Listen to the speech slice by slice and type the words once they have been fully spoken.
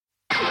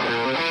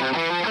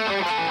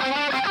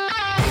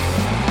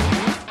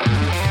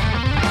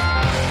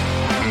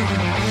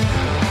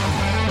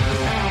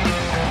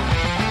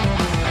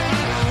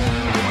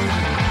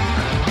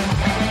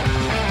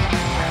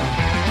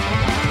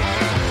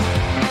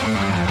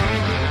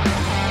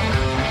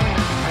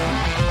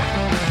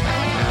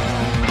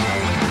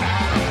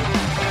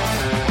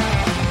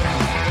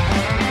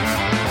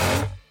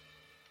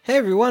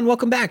everyone,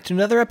 welcome back to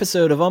another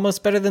episode of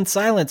Almost Better Than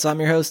Silence. I'm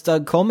your host,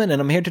 Doug Coleman,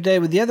 and I'm here today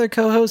with the other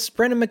co-hosts,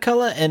 Brendan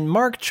McCullough and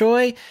Mark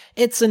Choi.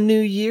 It's a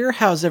new year.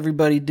 How's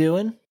everybody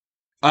doing?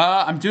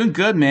 I'm doing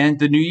good, man.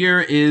 The new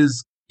year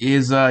is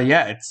it's, I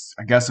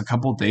guess, a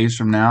couple days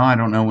from now. I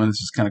don't know when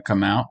this is going to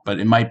come out, but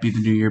it might be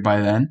the new year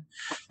by then.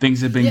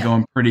 Things have been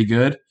going pretty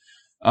good.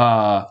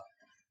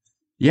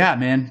 Yeah,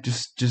 man,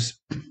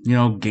 just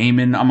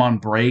gaming. I'm on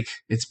break.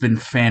 It's been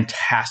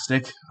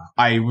fantastic.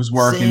 I was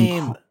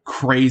working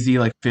crazy,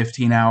 like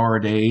 15-hour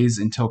days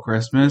until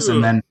Christmas,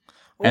 and then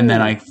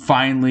I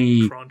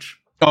finally crunch.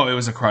 Oh, it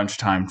was a crunch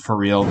time for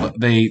real.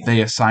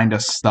 They assigned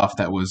us stuff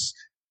that was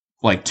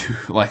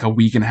like a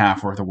week and a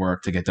half worth of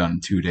work to get done in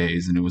 2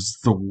 days, and it was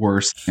the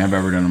worst thing I've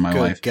ever done in my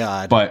life.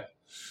 God. But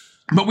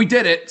we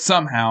did it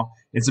somehow.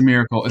 It's a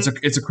miracle.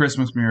 It's a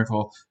Christmas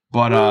miracle.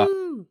 But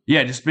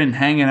just been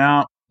hanging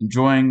out,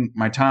 enjoying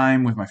my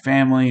time with my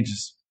family,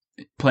 just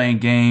playing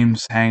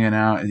games, hanging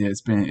out. Yeah,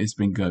 it's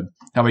been good.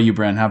 How about you,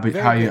 Bren?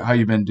 How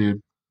you been,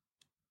 dude?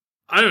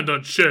 I haven't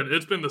done shit.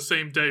 It's been the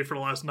same day for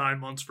the last 9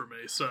 months for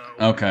me. So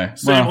okay,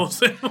 same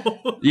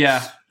old.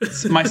 Yeah,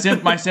 my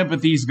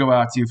sympathies go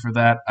out to you for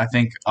that. I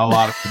think a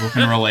lot of people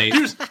can relate.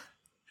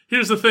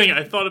 Here's the thing.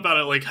 I thought about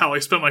it like how I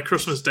spent my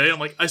Christmas day. I'm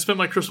like, I spend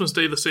my Christmas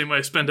day the same way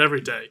I spend every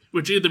day,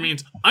 which either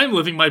means I'm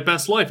living my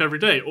best life every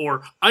day,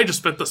 or I just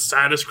spent the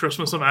saddest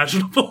Christmas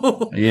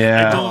imaginable.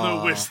 Yeah. I don't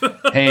know which.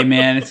 Hey,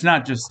 man, it's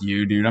not just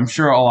you, dude. I'm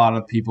sure a lot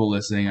of people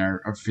listening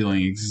are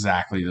feeling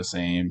exactly the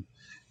same.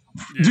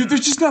 Yeah. Dude,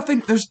 there's just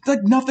nothing. There's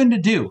like nothing to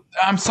do.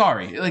 I'm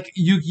sorry. Like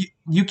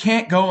you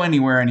can't go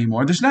anywhere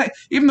anymore. There's not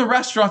even the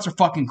restaurants are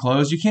fucking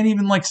closed. You can't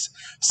even like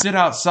sit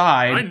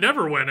outside. I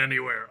never went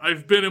anywhere.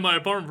 I've been in my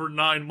apartment for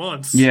 9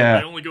 months. Yeah,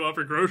 I only go out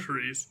for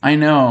groceries. I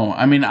know.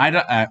 I mean,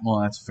 well,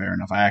 that's fair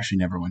enough. I actually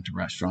never went to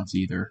restaurants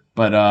either.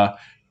 But yeah,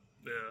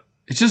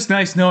 it's just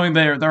nice knowing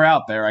they're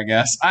out there. I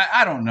guess.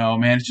 I don't know,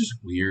 man. It's just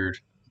weird.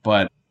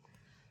 But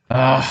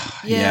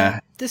yeah.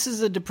 This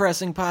is a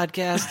depressing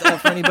podcast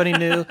for anybody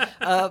new.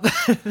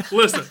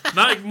 Listen,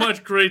 not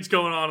much great's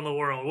going on in the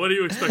world. What do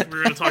you expect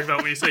we're going to talk about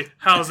when you say,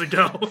 how's it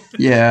going?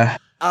 Yeah.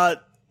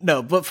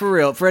 No, but for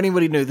real, for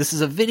anybody new, this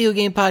is a video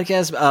game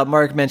podcast.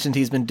 Mark mentioned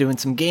he's been doing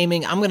some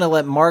gaming. I'm going to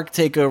let Mark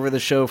take over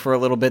the show for a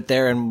little bit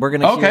there, and we're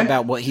going to hear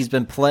about what he's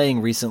been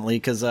playing recently,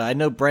 because I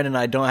know Brent and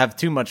I don't have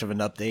too much of an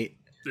update.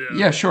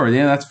 Yeah, sure.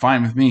 Yeah, that's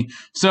fine with me.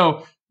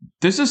 So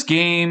there's this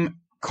game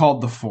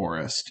called The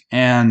Forest,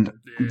 and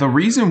the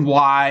reason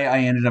why I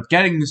ended up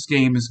getting this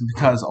game is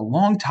because a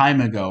long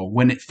time ago,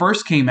 when it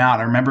first came out,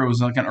 I remember it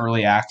was like an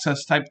early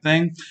access type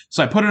thing,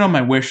 so I put it on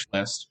my wish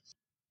list,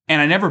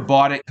 and I never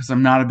bought it because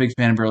I'm not a big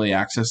fan of early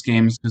access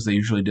games because they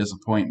usually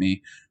disappoint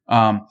me.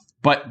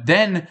 But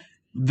then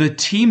the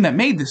team that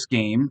made this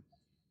game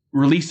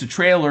released a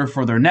trailer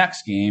for their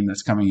next game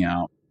that's coming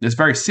out that's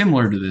very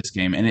similar to this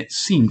game, and it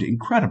seemed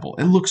incredible.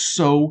 It looks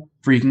so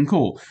freaking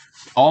cool.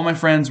 All my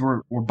friends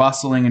were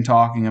bustling and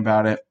talking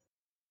about it.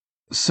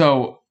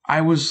 So I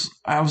was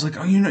like,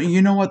 oh,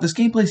 you know what? This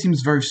gameplay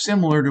seems very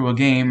similar to a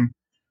game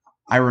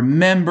I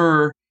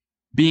remember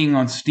being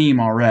on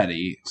Steam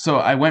already. So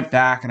I went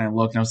back and I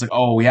looked and I was like,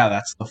 oh yeah,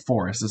 that's The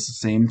Forest. It's the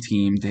same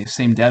team, the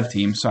same dev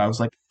team. So I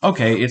was like,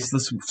 okay, it's the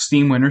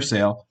Steam Winter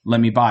Sale.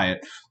 Let me buy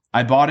it.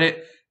 I bought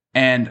it.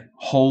 And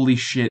holy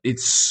shit,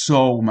 it's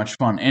so much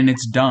fun. And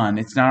it's done.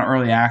 It's not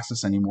early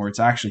access anymore. It's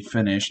actually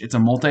finished. It's a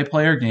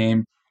multiplayer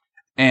game.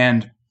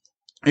 And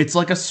it's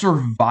like a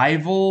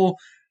survival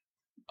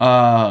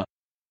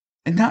survival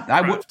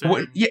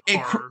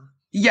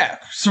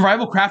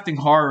crafting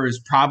horror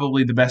is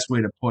probably the best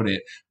way to put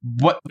it.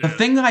 But the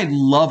thing that I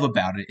love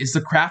about it is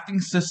the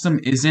crafting system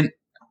isn't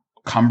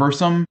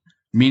cumbersome,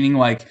 meaning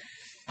like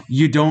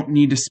you don't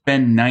need to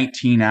spend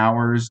 19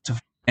 hours to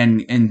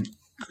and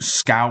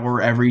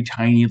scour every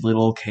tiny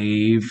little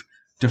cave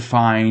to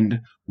find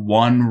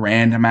one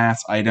random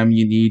ass item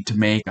you need to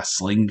make a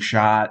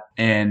slingshot,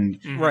 and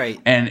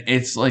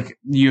it's like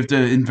you have to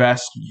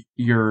invest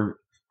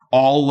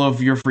all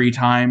of your free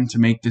time to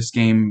make this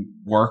game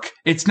work.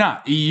 It's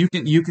not. You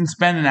can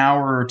spend an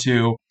hour or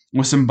two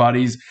with some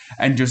buddies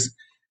and just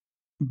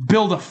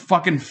build a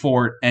fucking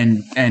fort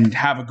and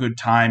have a good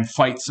time,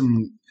 fight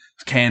some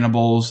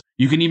cannibals.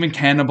 You can even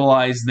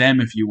cannibalize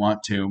them if you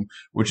want to,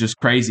 which is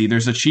crazy.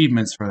 There's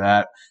achievements for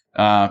that.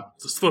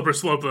 It's a slippery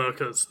slope though,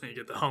 because you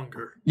get the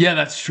hunger. Yeah,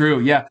 that's true.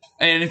 Yeah,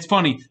 and it's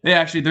funny.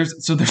 There's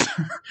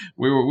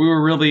we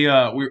were really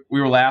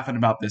we were laughing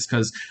about this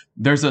because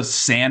there's a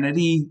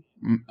sanity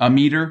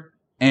meter,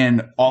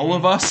 and all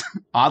of us,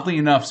 oddly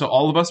enough, so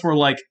all of us were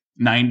like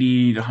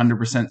 90 to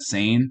 100%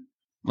 sane,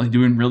 like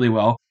doing really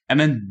well, and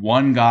then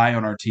one guy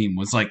on our team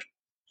was like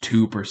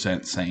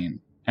 2% sane.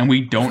 And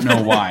we don't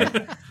know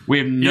why. We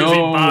have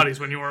using bodies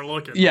when you weren't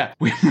looking. Yeah,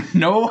 we have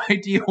no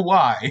idea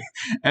why.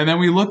 And then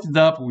we looked it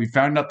up and we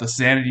found out the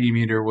sanity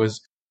meter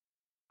was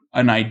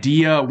an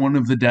idea one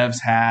of the devs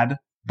had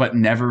but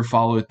never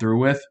followed through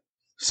with.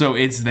 So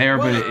it's there,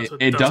 but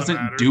it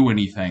doesn't do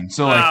anything.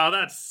 So like,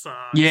 that sucks.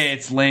 Yeah,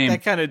 it's lame.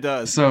 That kind of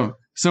does. So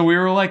So we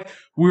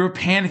were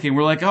panicking.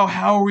 We're like, oh,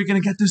 how are we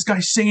going to get this guy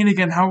sane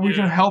again? How are we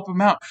going to help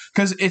him out?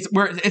 Because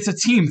it's a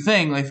team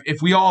thing. Like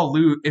if we all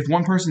lose, if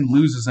one person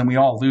loses, then we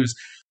all lose.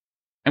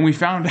 And we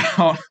found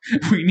out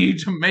we need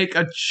to make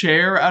a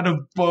chair out of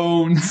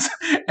bones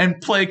and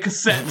play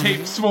cassette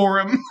tapes for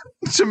him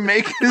to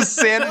make his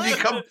sanity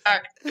come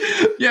back.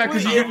 Yeah,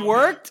 because it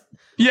worked.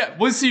 Yeah,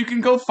 well, so you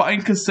can go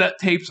find cassette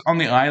tapes on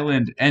the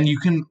island, and you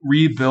can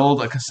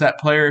rebuild a cassette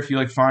player if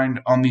you find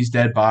on these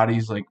dead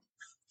bodies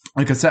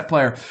a cassette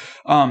player,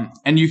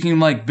 and you can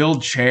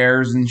build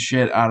chairs and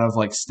shit out of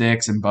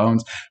sticks and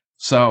bones.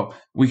 So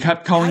we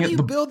kept calling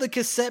it. Build a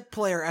cassette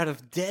player out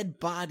of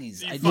dead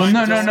bodies? No.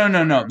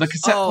 The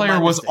cassette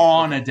player was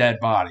on a dead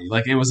body.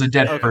 It was a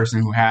dead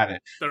person who had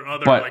it. There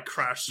are other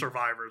crash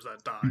survivors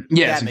that died.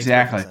 Yes,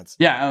 exactly.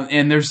 Yeah,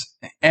 and there's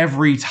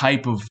every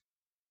type of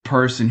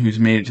person who's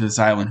made it to this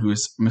island who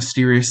has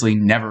mysteriously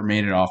never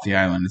made it off the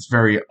island. It's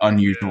very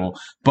unusual.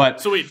 But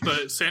so wait,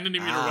 the sanity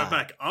meter went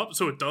back up,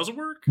 so it does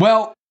work?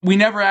 Well, we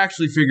never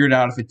actually figured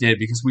out if it did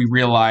because we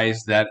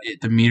realized that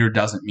the meter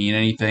doesn't mean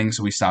anything,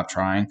 so we stopped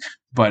trying.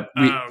 But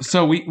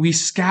we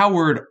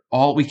scoured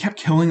we kept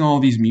killing all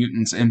these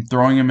mutants and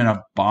throwing them in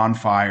a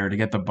bonfire to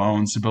get the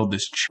bones to build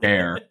this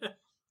chair.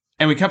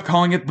 And we kept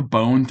calling it the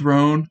Bone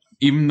Throne,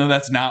 even though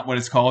that's not what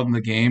it's called in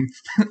the game.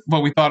 But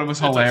we thought it was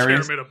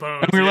hilarious. A chair made of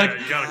bones. And we were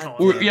you gotta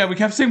call it that. We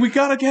kept saying, we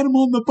gotta get him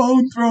on the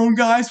Bone Throne,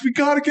 guys. We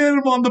gotta get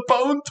him on the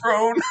Bone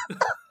Throne.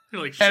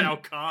 You're like Shao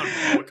Kahn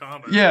from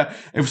Wakanda. Yeah.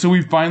 And so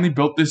we finally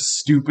built this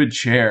stupid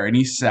chair, and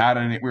he sat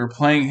in it. We were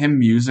playing him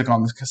music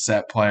on this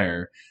cassette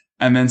player.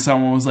 And then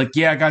someone was like,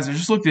 yeah, guys, I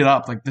just looked it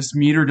up. This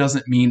meter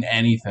doesn't mean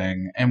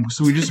anything. And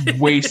so we just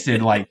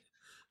wasted much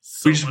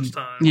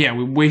time. Yeah,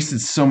 we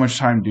wasted so much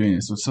time doing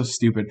this. It was so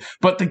stupid.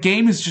 But the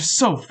game is just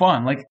so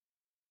fun.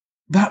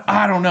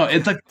 I don't know.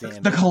 It's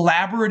the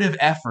collaborative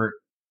effort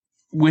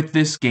with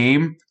this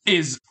game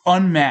is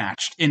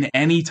unmatched in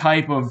any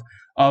type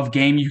of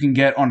game you can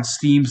get on a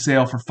Steam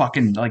sale for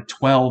fucking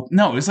 $12.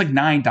 No, it's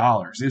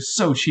 $9. It's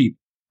so cheap.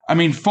 I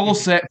mean, full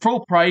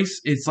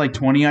price, it's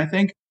 $20, I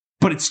think.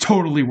 But it's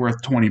totally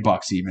worth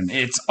 $20 even.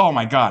 It's, oh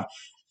my God.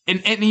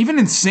 And even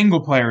in single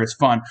player, it's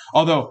fun.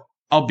 Although,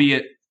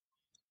 albeit,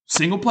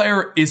 single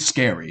player is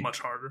scary. Much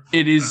harder.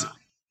 It is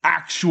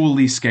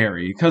actually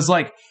scary. Because,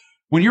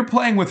 when you're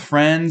playing with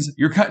friends,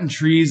 you're cutting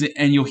trees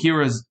and you'll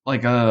hear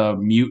a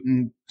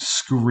mutant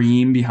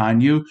scream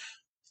behind you.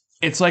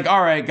 It's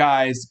all right,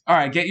 guys. All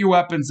right, get your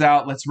weapons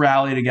out. Let's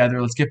rally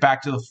together. Let's get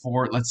back to the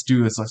fort. Let's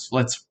do this.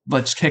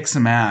 Let's kick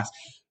some ass.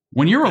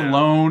 When you're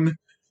alone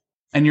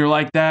and you're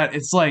like that,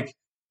 it's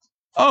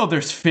oh,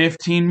 there's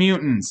 15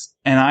 mutants,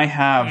 and I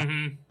have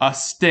a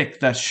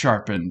stick that's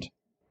sharpened.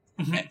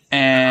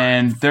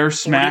 And they're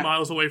 40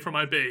 miles away from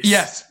my base.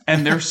 Yes,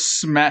 and they're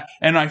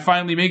and I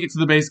finally make it to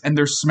the base, and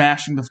they're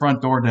smashing the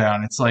front door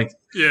down. It's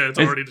it's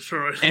already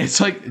destroyed.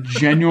 It's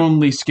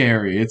genuinely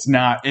scary. It's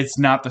not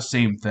the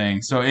same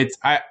thing. So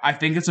I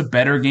think it's a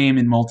better game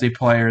in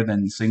multiplayer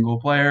than single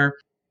player.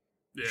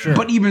 Yeah. Sure.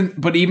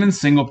 But even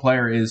single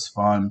player is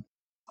fun.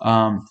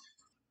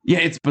 Yeah,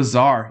 it's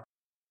bizarre.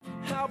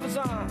 How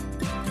bizarre.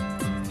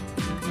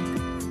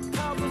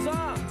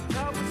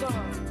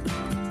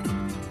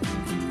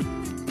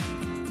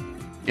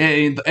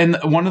 And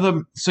one of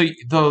them, so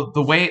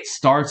the way it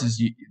starts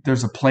is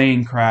there's a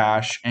plane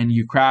crash and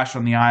you crash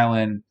on the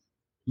island.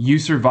 You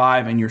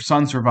survive and your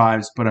son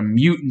survives, but a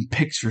mutant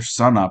picks your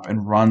son up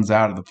and runs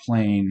out of the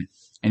plane,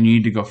 and you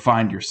need to go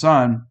find your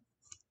son.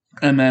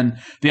 And then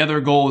the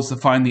other goal is to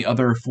find the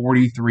other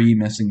 43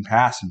 missing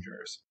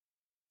passengers.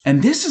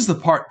 And this is the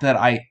part that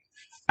I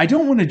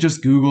don't want to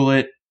just Google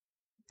it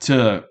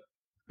to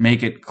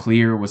make it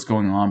clear what's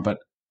going on, but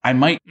I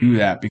might do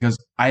that because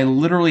I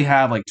literally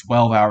have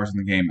 12 hours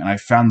in the game and I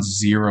found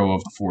 0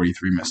 of the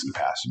 43 missing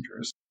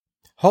passengers.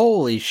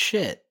 Holy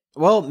shit.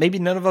 Well, maybe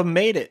none of them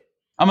made it.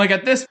 I'm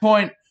at this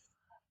point,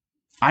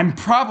 I'm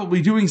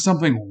probably doing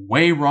something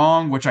way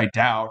wrong, which I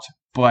doubt,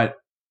 but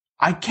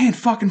I can't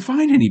fucking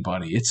find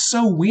anybody. It's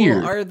so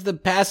weird. Well, are the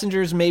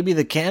passengers maybe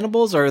the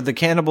cannibals, or are the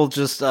cannibals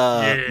just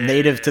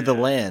native to the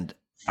land?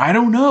 I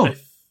don't know.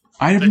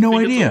 I have no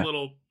idea. It's a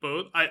little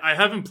both. I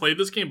haven't played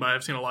this game, but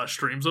I've seen a lot of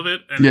streams of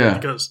it. And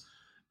because,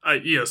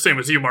 same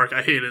as you, Mark,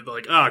 I hated,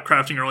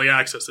 crafting early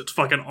access. It's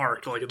fucking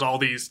Ark. It's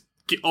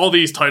all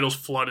these titles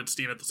flooded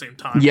Steam at the same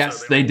time. Yes,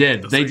 so they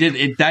did. They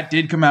did. That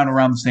did come out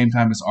around the same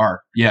time as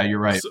Ark. Yeah,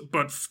 you're right.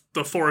 But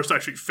The Forest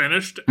actually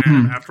finished,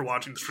 and after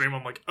watching the stream,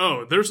 I'm like,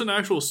 oh, there's an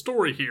actual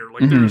story here.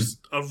 There's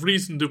a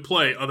reason to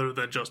play other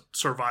than just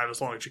survive as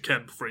long as you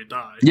can before you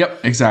die. Yep,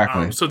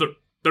 exactly. So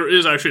there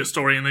is actually a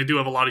story, and they do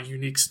have a lot of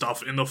unique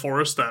stuff in The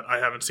Forest that I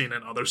haven't seen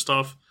in other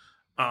stuff.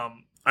 I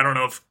don't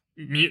know if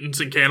mutants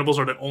and cannibals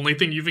are the only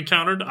thing you've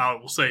encountered. I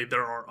will say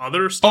there are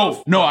other stuff.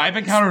 Oh, no, I've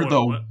encountered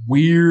the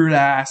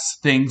weird-ass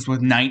things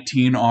with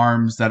 19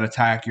 arms that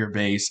attack your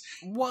base.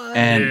 What?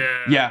 And,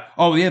 yeah.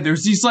 Oh, yeah,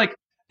 there's these,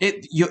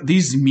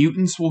 these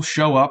mutants will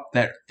show up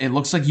that it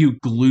looks like you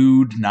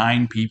glued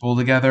 9 people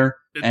together.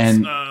 It's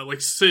like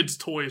Sid's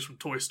toys from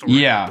Toy Story.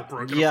 Yeah. The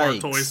broken apart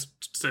toys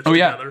stitched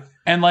yeah. together.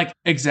 And like,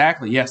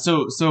 exactly. Yeah.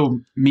 So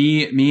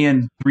me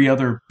and 3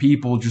 other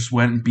people just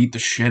went and beat the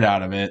shit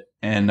out of it.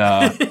 And,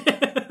 look,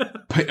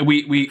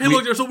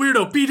 there's a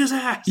weirdo. Beat his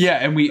ass. Yeah.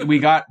 And we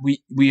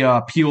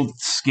peeled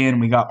skin.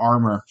 We got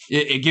armor.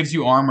 It gives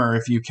you armor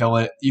if you kill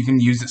it. You can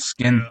use its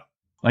skin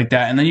like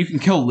that. And then you can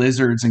kill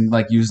lizards and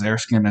like use their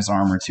skin as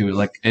armor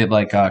too.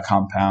 It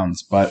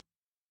compounds, but.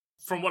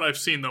 From what I've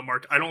seen, though,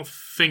 Mark, I don't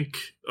think,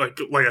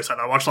 like I said,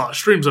 I watched a lot of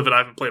streams of it. I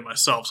haven't played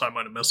myself, so I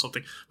might have missed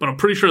something. But I'm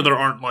pretty sure there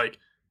aren't, like,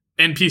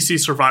 NPC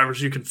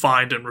survivors you can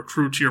find and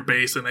recruit to your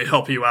base, and they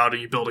help you out,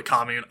 and you build a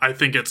commune. I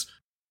think it's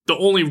the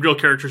only real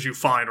characters you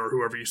find are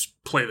whoever you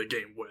play the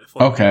game with,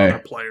 like other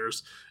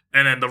players.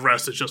 And then the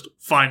rest is just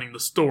finding the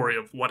story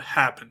of what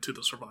happened to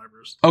the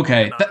survivors.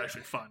 Okay. Not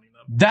actually finding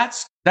them.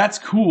 That's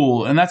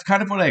cool, and that's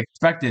kind of what I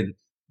expected.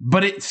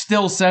 But it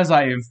still says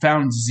I have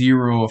found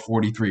 0 of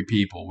 43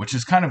 people, which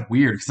is kind of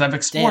weird because I've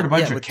explored a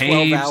bunch of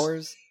caves. 12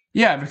 hours?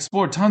 Yeah, I've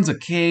explored tons of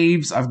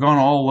caves. I've gone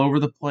all over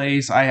the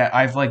place.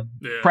 I've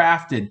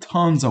crafted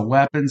tons of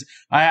weapons.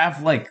 I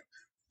have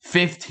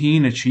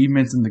 15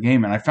 achievements in the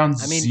game, and I found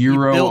 0. You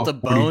built a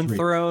bone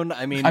throne.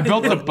 I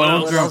built a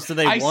bone throne.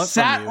 I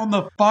sat on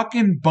the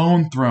fucking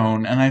bone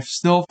throne, and I've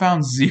still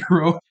found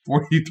 0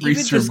 43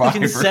 Even survivors.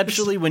 Just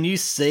conceptually, when you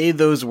say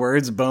those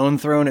words, bone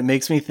throne, it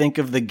makes me think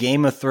of the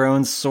Game of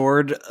Thrones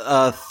sword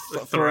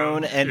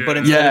throne, but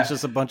instead it's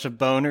just a bunch of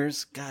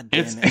boners. God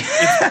damn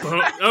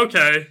it!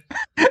 Okay,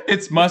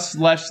 it's much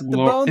less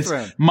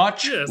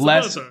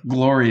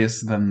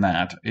glorious than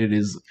that. It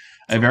is.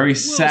 A very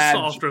sad.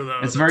 Softer,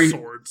 though, it's very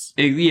swords.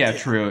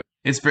 True.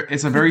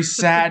 It's a very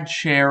sad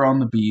chair on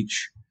the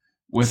beach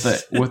with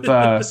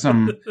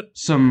some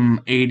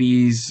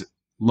 80s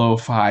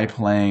lo-fi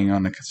playing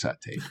on a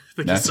cassette tape.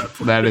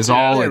 That is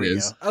all it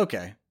is. Go.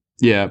 Okay.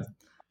 Yeah.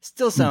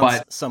 Still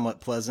sounds somewhat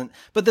pleasant,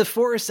 but the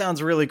forest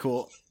sounds really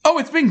cool. Oh,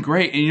 it's been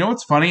great. And you know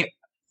what's funny?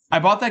 I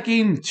bought that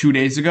game 2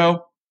 days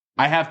ago.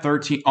 I have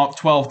 13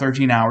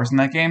 hours in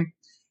that game.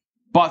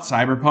 Bought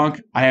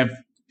Cyberpunk. I have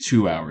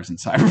 2 hours in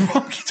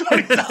Cyberpunk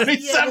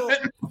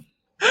 2077.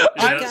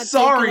 I'm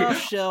sorry.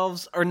 Off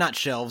shelves or not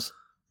shelves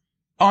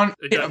on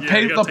the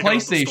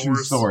PlayStation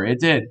store. It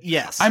did.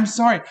 Yes. I'm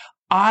sorry.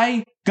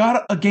 I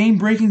got a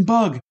game-breaking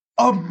bug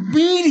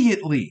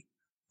immediately.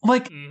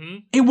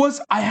 It was.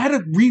 I had to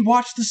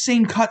rewatch the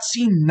same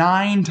cutscene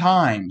 9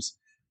 times.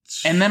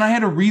 And then I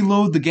had to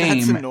reload the game.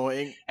 That's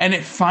annoying. And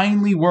it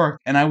finally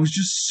worked. And I was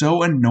just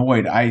so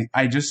annoyed. I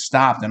just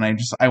stopped and I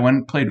went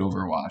and played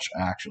Overwatch,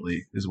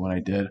 actually, is what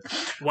I did.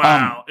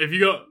 Wow. If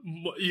you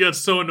got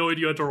so annoyed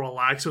you had to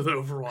relax with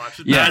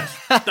Overwatch.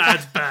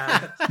 That's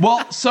bad.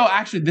 Well, so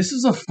actually, this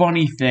is a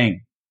funny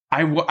thing.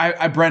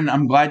 Brendan,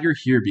 I'm glad you're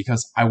here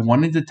because I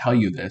wanted to tell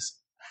you this.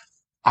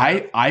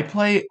 I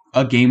play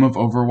a game of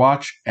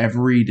Overwatch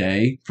every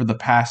day for the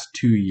past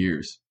 2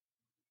 years.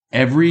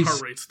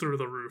 Heart rate's through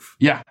the roof.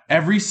 Yeah,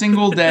 every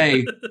single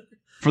day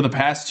for the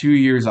past 2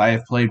 years, I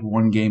have played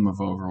one game of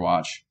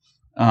Overwatch.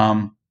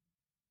 I'm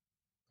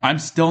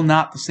still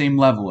not the same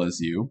level as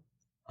you.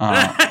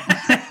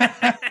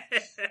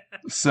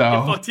 So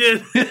I'm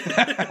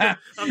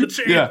the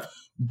champ. Yeah,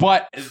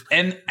 but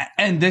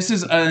and this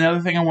is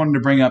another thing I wanted to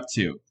bring up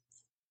too.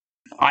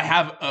 I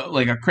have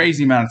a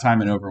crazy amount of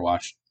time in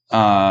Overwatch.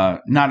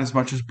 Not as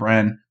much as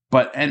Bren.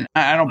 But I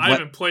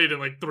haven't played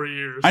in 3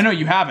 years. I know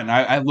you haven't.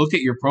 I look at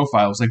your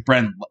profile. It's like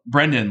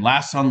Brendan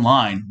last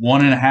online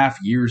 1.5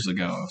 years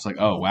ago. I was like,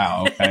 oh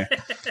wow, okay,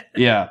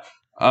 yeah.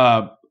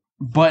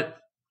 But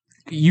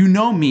you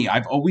know me.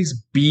 I've always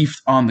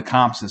beefed on the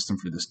comp system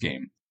for this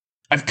game.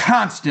 I've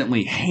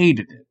constantly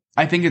hated it.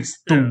 I think it's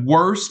the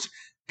worst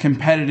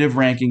competitive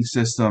ranking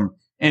system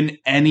in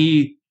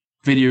any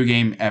video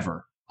game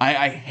ever.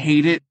 I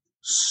hate it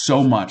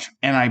so much,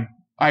 and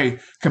I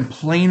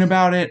complain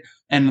about it.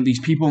 And these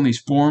people in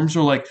these forums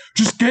are like,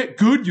 just get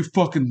good, you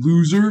fucking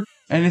loser.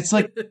 And it's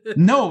like,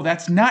 no,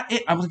 that's not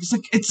it.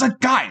 It's like,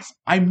 guys,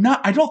 I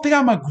don't think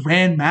I'm a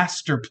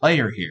grandmaster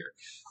player here.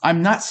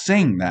 I'm not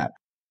saying that.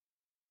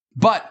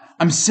 But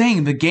I'm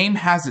saying the game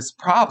has its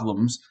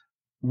problems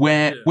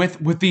with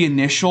the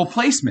initial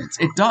placements.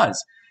 It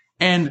does.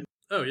 And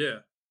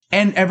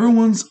and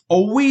everyone's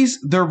always,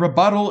 their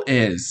rebuttal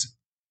is,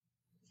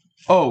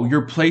 oh,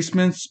 your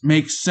placements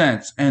make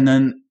sense. And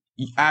then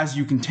as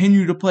you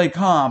continue to play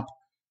comp,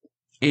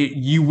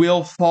 you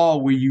will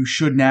fall where you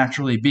should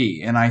naturally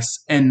be. And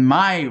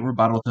my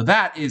rebuttal to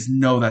that is,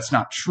 no, that's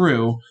not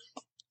true.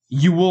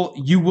 You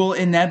will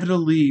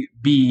inevitably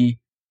be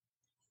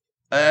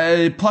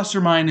plus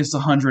or minus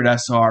 100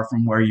 SR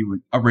from where you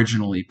would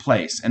originally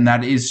place. And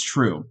that is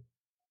true.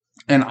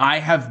 And I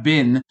have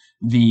been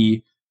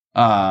the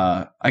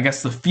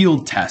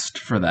field test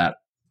for that.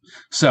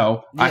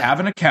 So I have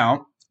an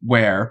account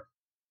where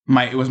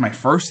it was my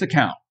first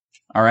account.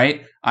 All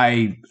right.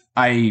 I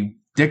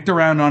dicked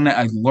around on it.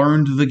 I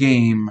learned the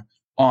game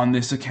on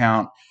this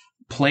account,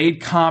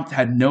 played comp,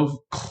 had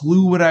no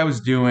clue what I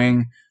was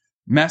doing.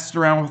 messed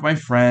around with my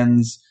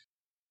friends,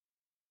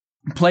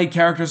 played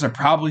characters I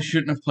probably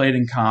shouldn't have played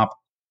in comp,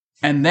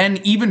 and then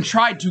even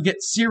tried to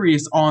get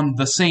serious on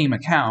the same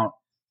account,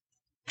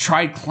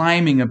 tried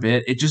climbing a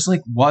bit. It just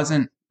like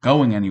wasn't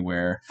going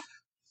anywhere.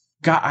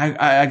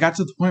 I got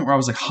to the point where I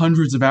was like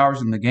hundreds of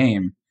hours in the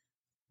game,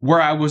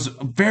 where I was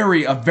a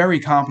very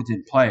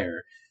competent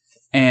player,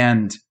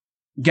 and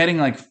getting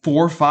like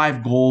 4 or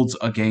 5 golds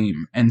a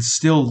game and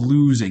still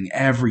losing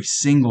every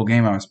single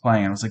game I was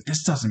playing. I was like,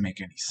 this doesn't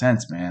make any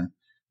sense, man.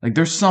 Like,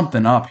 there's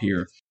something up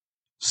here.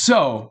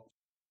 So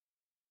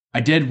I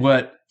did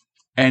what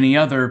any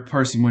other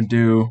person would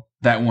do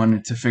that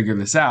wanted to figure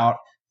this out.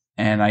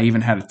 And I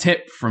even had a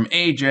tip from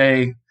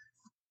AJ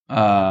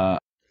on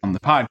the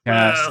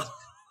podcast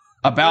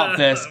about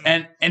this.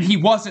 And he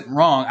wasn't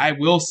wrong. I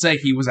will say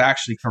he was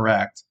actually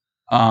correct.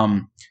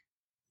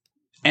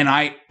 And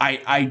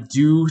I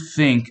do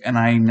think, and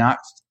I'm not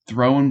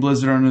throwing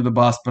Blizzard under the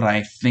bus, but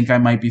I think I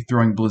might be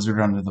throwing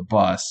Blizzard under the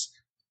bus.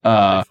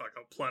 Fuck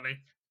up plenty.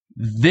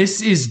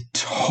 This is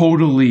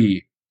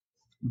totally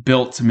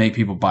built to make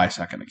people buy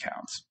second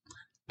accounts.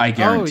 I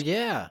guarantee. Oh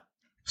yeah.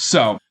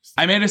 So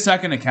I made a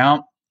second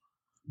account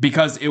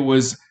because it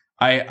was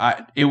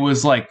it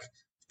was like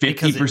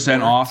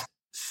 50% off,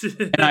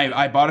 and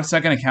I bought a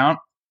second account,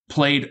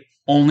 played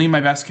only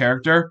my best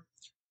character.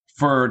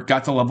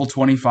 Got to level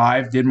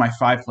 25, did my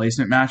 5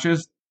 placement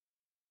matches,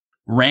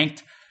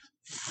 ranked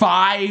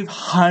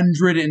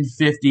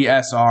 550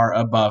 SR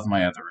above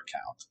my other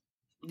account.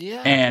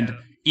 Yeah. And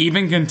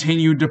even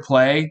continued to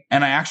play,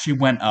 and I actually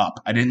went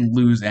up. I didn't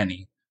lose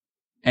any.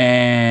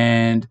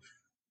 And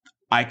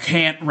I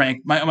can't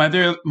rank my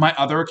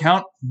other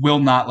account will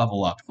not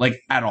level up, like,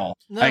 at all.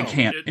 No, I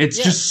can't. It's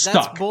just stuck.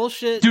 That's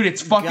bullshit. Dude,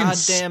 it's fucking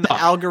goddamn stuck.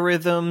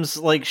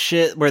 Algorithms, like,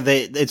 shit, where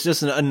it's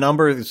just a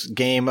numbers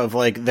game of,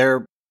 like,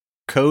 their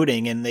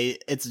coding, and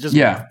it's just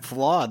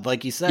flawed,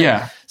 like you said.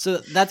 Yeah. So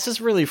that's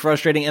just really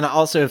frustrating. And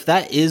also, if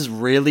that is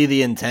really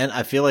the intent,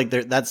 I feel like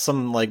that's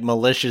some like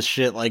malicious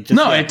shit. Like, just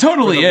it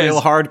totally is.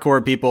 Real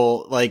hardcore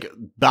people like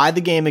buy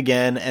the game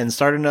again and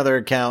start another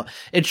account.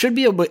 You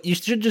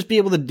should just be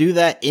able to do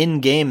that in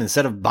game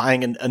instead of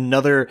buying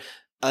another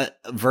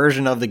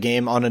version of the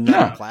game on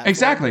another platform.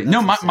 Exactly.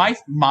 That's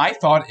my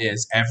thought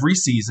is every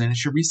season it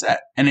should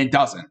reset, and it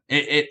doesn't.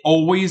 It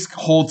always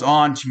holds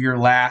on to your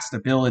last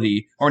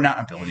ability, or not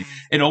ability.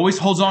 It always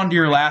holds on to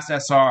your last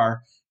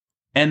SR,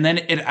 and then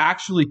it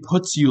actually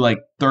puts you like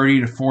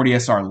 30 to 40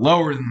 SR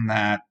lower than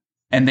that.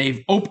 And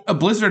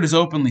Blizzard has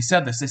openly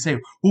said this. They say,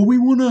 "Well, we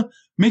want to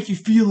make you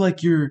feel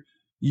like you're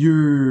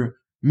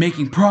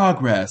making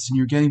progress and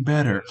you're getting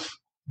better,"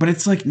 but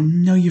it's like,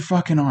 no, you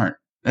fucking aren't.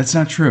 That's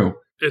not true.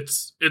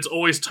 It's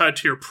always tied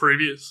to your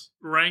previous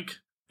rank,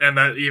 and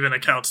that even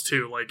accounts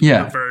to like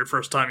the very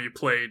first time you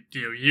played,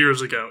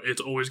 years ago. It's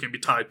always going to be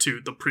tied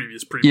to the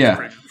previous,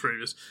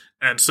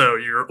 and so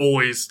you're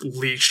always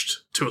leashed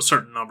to a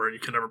certain number, and you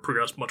can never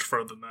progress much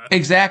further than that.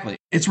 Exactly,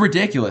 it's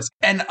ridiculous.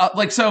 And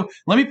so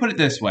let me put it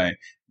this way: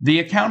 the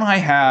account I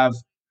have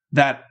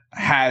that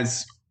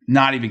has,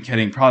 not even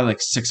kidding, probably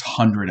like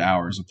 600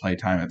 hours of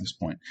playtime at this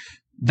point.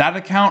 That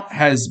account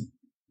has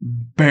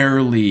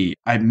barely,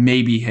 I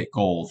maybe hit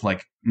gold,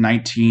 like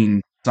 19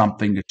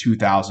 something to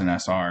 2000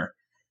 SR.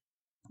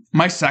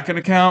 My second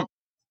account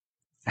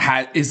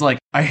is like,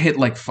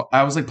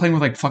 I was like playing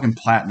with like fucking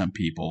platinum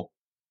people.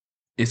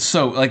 It's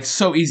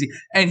so easy.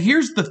 And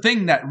here's the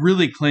thing that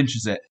really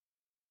clinches it.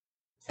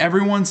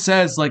 Everyone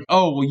says like,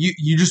 oh, well,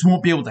 you just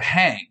won't be able to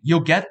hang.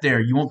 You'll get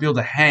there, you won't be able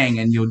to hang,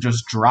 and you'll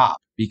just drop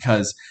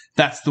because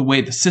that's the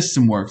way the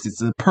system works. It's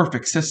the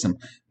perfect system.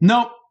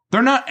 Nope.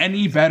 They're not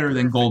any better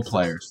than gold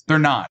players. They're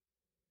not.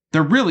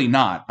 They're really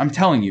not. I'm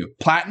telling you.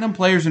 Platinum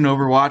players in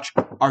Overwatch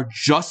are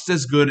just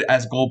as good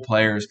as gold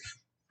players.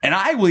 And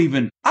I'll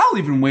even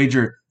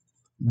wager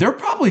they're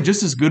probably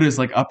just as good as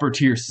like upper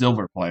tier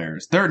silver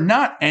players. They're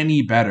not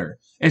any better.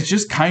 It's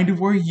just kind of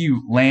where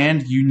you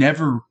land. You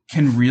never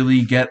can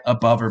really get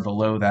above or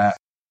below that,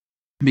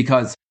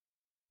 because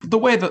the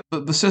way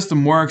the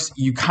system works,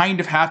 you kind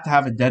of have to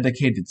have a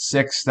dedicated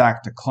 6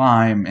 stack to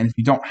climb, and if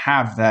you don't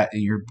have that,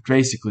 you're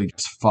basically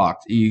just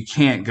fucked. You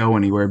can't go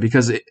anywhere,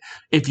 because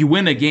if you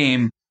win a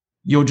game,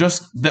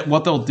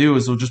 what they'll do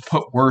is they'll just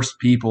put worse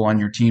people on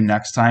your team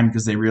next time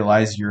because they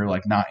realize you're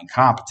like not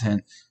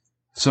incompetent.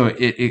 So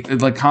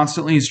it like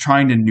constantly is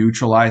trying to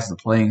neutralize the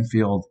playing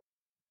field.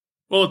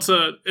 Well,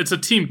 it's a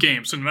team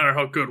game, so no matter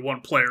how good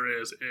one player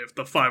is, if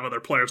the 5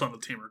 other players on the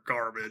team are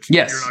garbage,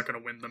 you're not going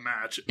to win the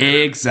match.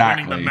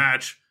 Exactly. Winning the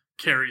match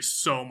carries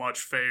so much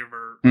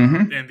favor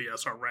in the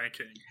SR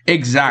ranking.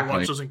 Exactly.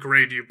 Overwatch doesn't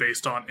grade you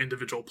based on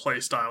individual play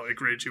style. It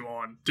grades you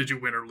on, did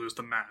you win or lose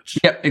the match?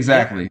 Yep,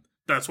 exactly.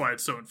 That's why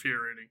it's so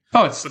infuriating.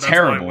 Oh, it's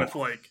terrible. Why with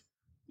like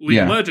League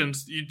of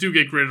Legends, you do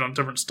get graded on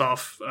different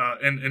stuff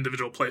in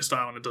individual play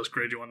style, and it does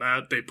grade you on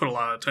that. They put a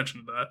lot of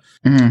attention to that.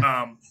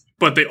 Mm-hmm.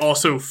 But they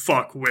also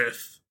fuck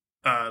with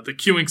the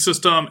queuing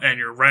system and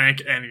your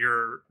rank, and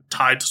you're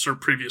tied to certain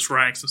previous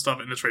ranks and stuff,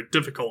 and it's very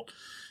difficult.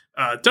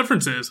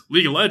 Difference is,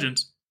 League of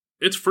Legends,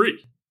 it's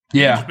free.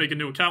 You can just make a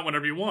new account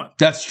whenever you want.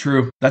 That's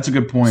true. That's a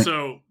good point.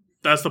 So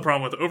that's the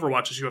problem with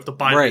Overwatch is you have to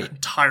buy the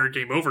entire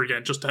game over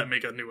again just to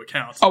make a new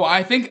account. Oh,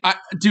 I think,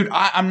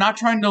 I'm not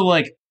trying to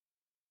like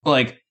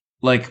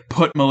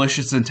put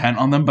malicious intent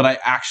on them, but I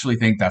actually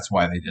think that's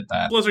why they did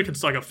that. Blizzard can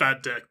suck a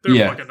fat dick.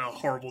 They're fucking a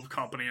horrible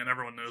company, and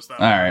everyone knows that.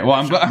 All right, well,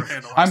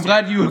 I'm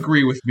glad you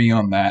agree with me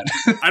on that.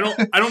 I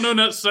don't know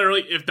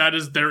necessarily if that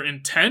is their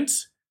intent,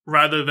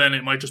 rather than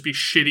it might just be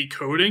shitty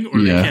coding, or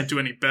they can't do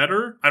any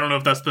better. I don't know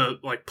if that's the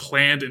like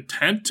planned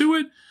intent to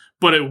it,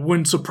 but it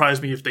wouldn't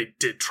surprise me if they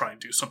did try and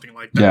do something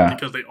like that,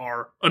 because they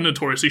are a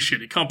notoriously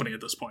shitty company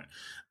at this point.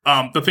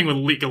 The thing with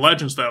League of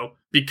Legends, though,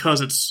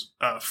 because it's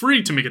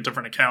free to make a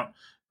different account,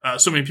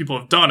 so many people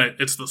have done it.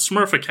 It's the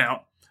Smurf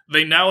account.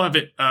 They now have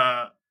it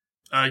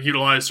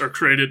utilized or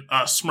created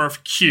a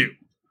Smurf queue.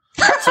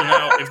 So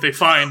now if they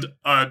find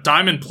a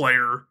Diamond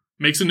player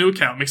makes a new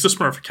account, makes a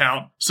Smurf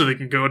account, so they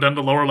can go down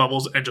to lower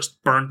levels and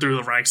just burn through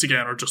the ranks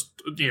again, or just,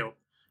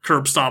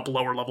 curb stomp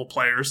lower level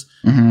players,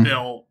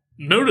 they'll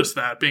notice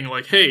that, being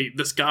like, hey,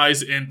 this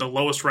guy's in the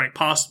lowest rank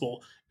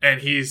possible, and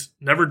he's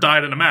never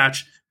died in a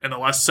match in the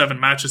last 7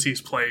 matches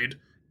he's played,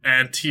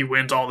 and he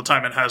wins all the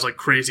time and has like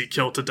crazy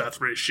kill to death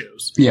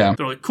ratios. Yeah.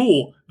 They're like,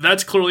 cool,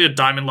 that's clearly a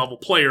diamond level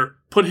player.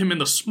 Put him in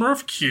the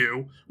Smurf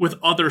queue with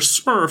other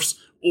Smurfs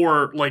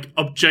or like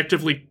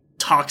objectively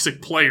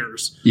toxic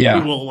players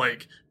who will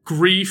like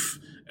grief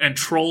and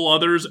troll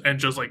others and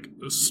just like,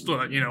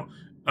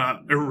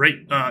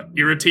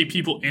 irritate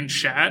people in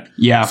chat.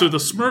 Yeah. So the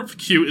Smurf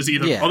queue is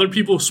either other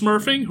people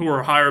smurfing who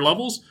are higher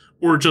levels,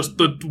 or just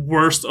the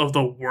worst of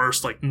the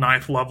worst, like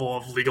 9th level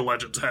of League of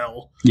Legends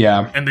hell.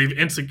 Yeah. And they've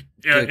integrated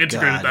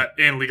that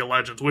in League of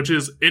Legends, which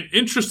is an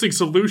interesting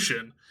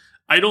solution.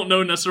 I don't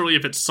know necessarily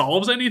if it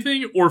solves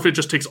anything, or if it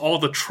just takes all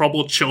the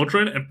troubled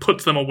children and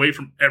puts them away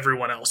from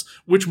everyone else,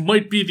 which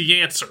might be the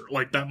answer.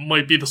 Like, that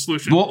might be the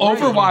solution. Well,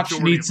 Overwatch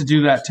needs to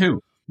do that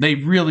too. They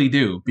really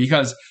do,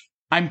 because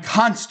I'm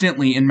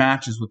constantly in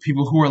matches with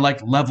people who are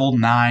like level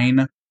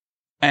 9,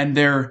 and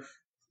they're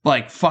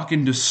like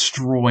fucking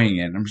destroying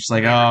it. I'm just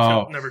like,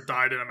 never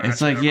died in a match.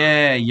 It's like,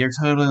 you're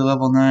totally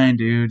level 9,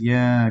 dude.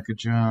 Yeah, good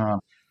job.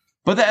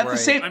 But at the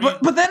same,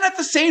 but then at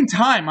the same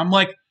time, I'm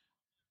like,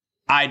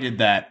 I did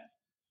that.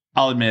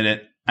 I'll admit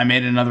it. I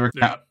made another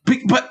account,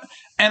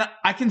 and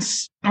I can.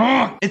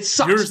 It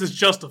sucks. Yours is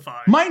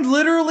justified. Mine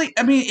literally.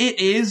 I mean, it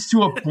is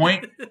to a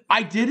point.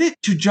 I did it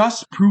to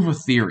just prove a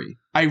theory.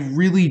 I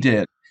really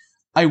did.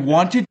 I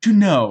wanted to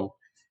know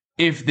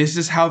if this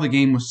is how the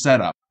game was set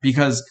up,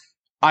 because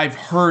I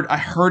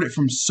heard it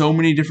from so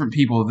many different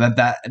people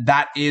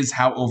that is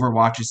how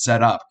Overwatch is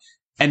set up.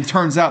 And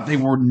turns out they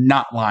were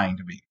not lying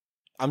to me.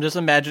 I'm just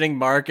imagining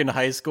Mark in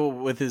high school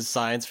with his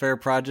science fair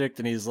project,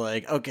 and he's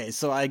like, okay,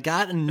 so I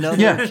got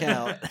another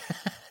account.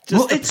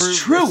 Well, it's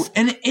true. This.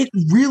 And it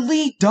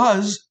really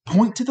does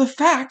point to the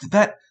fact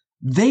that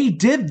they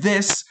did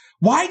this.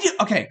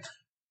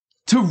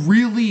 To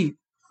really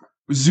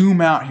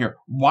zoom out here,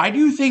 why do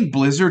you think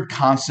Blizzard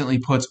constantly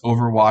puts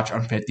Overwatch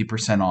on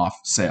 50% off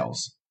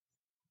sales?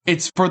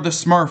 It's for the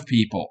Smurf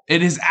people.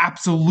 It is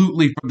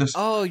absolutely for the...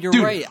 Oh, you're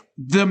right.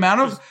 The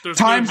amount of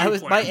times...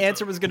 my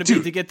answer was going to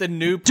be to get the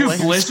new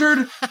players.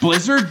 Dude,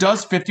 Blizzard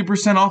does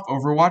 50% off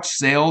Overwatch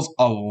sales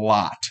a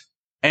lot.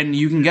 And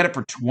you can get it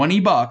for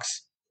 $20.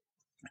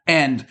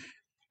 And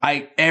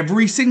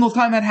every single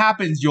time that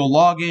happens, you'll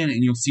log in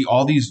and you'll see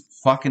all these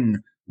fucking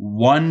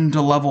 1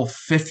 to level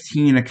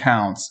 15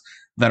 accounts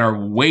that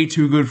are way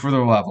too good for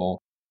their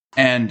level.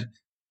 And...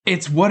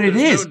 it's what There's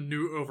it is. No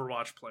new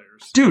Overwatch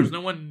players, dude. There's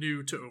no one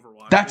new to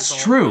Overwatch.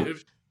 That's true.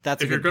 If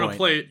you're going to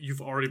play it,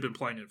 you've already been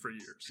playing it for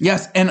years.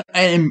 Yes,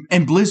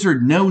 and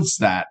Blizzard knows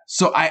that.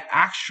 So I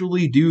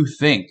actually do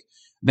think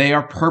they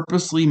are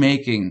purposely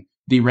making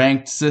the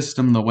ranked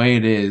system the way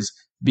it is,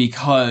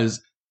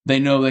 because they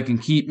know they can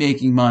keep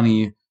making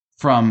money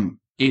from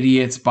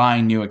idiots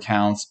buying new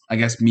accounts. I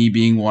guess me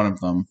being one of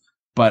them,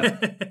 but.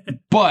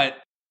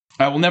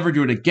 I will never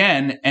do it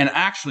again. And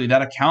actually,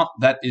 that account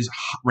that is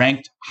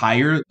ranked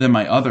higher than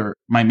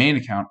my main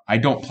account, I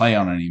don't play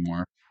on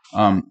anymore.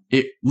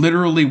 It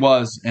literally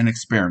was an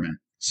experiment.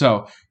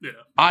 So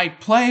I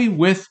play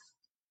with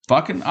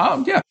fucking,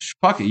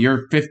 fuck it.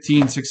 You're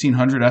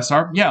 1600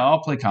 SR. Yeah,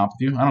 I'll play comp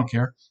with you. I don't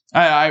care.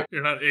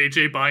 You're not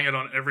AJ buying it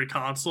on every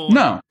console?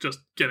 No. Just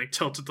getting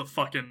tilted to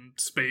fucking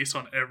space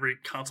on every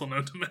console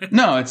known to man?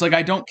 No, it's like,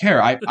 I don't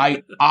care.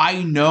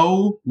 I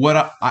know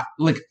what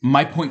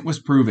my point was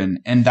proven,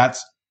 and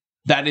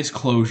that is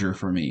closure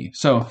for me.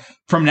 So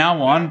from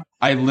now on,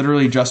 I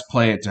literally just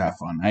play it to have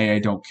fun. I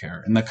don't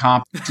care. And the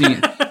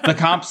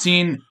comp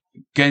scene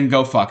can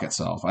go fuck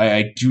itself.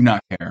 I do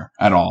not care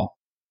at all.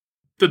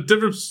 The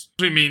difference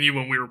between me and you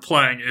when we were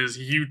playing is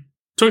you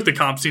took the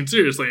comp scene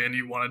seriously and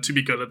you wanted to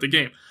be good at the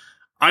game.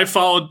 I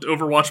followed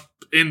Overwatch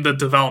in the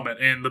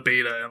development, in the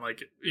beta, and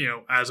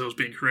as it was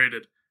being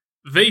created.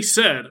 They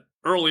said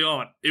early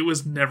on it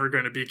was never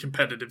going to be a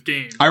competitive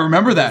game. I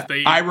remember that.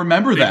 They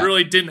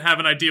really didn't have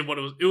an idea of what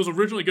it was. It was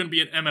originally going to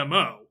be an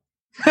MMO,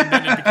 and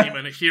then it became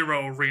a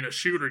hero arena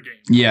shooter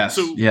game. Yes,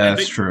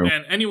 that's true.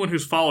 And anyone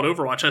who's followed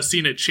Overwatch has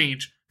seen it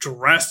change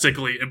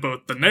drastically in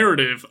both the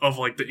narrative of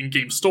the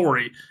in-game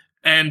story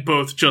and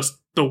both just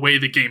the way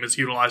the game is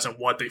utilized and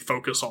what they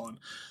focus on.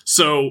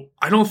 So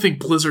I don't think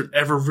Blizzard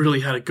ever really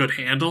had a good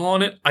handle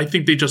on it. I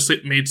think they just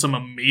made some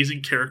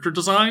amazing character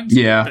designs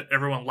that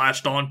everyone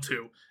latched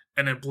onto.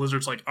 And then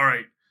Blizzard's like, all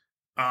right,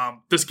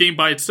 this game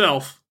by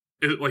itself,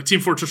 like Team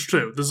Fortress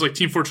 2. This is like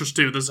Team Fortress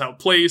 2. This is how it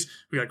plays.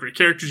 We got great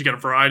characters. You got a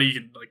variety. You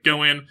can like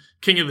go in,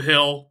 King of the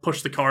Hill,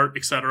 push the cart,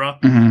 etc.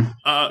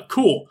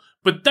 Cool.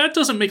 But that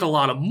doesn't make a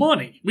lot of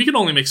money. We can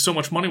only make so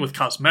much money with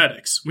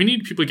cosmetics. We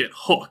need people to get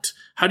hooked.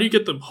 How do you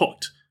get them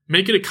hooked?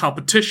 Make it a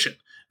competition.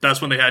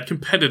 That's when they had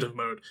competitive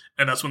mode.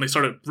 And that's when they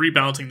started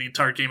rebalancing the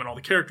entire game and all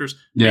the characters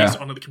based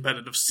on the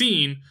competitive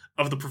scene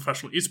of the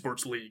professional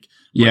esports league.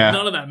 But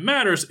none of that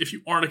matters if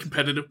you aren't a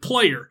competitive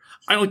player.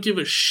 I don't give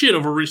a shit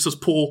if Orisa's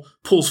pool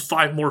pulls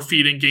 5 more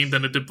feet in game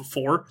than it did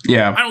before.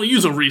 I don't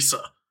use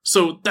Orisa.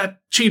 So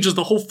that changes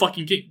the whole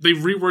fucking game. They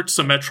reworked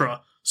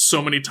Symmetra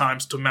so many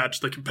times to match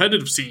the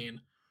competitive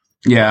scene.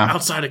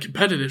 Outside of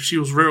competitive, she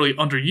was rarely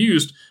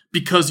underused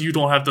because you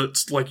don't have the,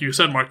 like you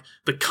said, Mark,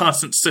 the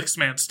constant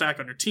 6-man stack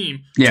on your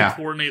team to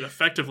coordinate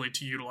effectively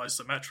to utilize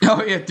Symmetra.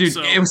 Oh yeah, dude,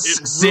 so it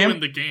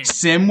ruined the game.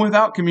 Sim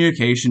without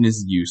communication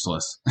is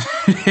useless.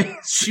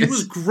 She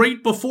was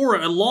great before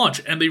at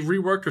launch, and they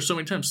reworked her so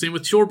many times. Same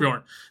with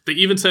Torbjorn. They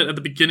even said at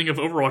the beginning of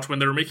Overwatch when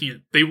they were making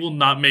it, they will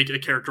not make a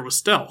character with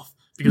stealth.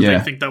 Because they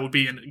think that would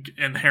be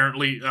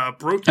inherently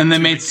broken. And they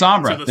made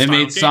Sombra. They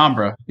made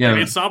Sombra. Yeah.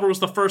 Sombra was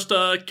the first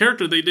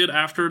character they did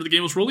after the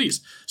game was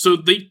released. So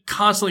they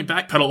constantly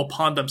backpedal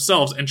upon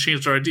themselves and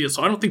change their ideas.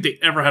 So I don't think they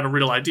ever had a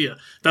real idea.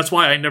 That's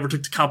why I never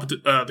took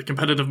the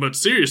competitive mode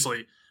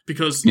seriously.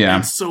 Because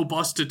it's so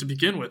busted to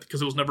begin with,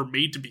 because it was never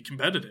made to be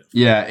competitive.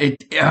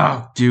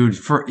 Dude,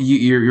 for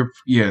you're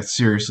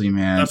seriously,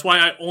 man. That's why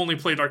I only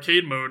played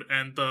arcade mode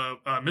and the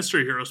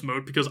Mystery Heroes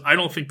mode, because I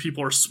don't think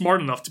people are smart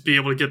enough to be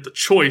able to get the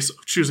choice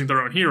of choosing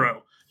their own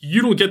hero.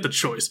 You don't get the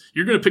choice.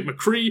 You're going to pick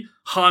McCree,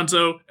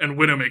 Hanzo, and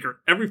Widowmaker.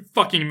 Every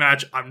fucking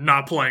match, I'm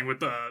not playing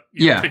with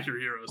pick your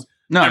heroes.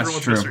 No,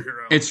 it's true.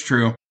 It's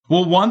true.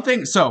 Well, one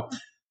thing,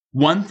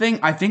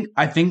 I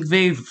think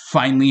they've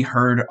finally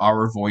heard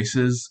our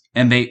voices,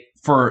 and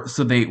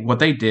what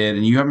they did,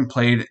 and you haven't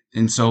played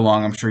in so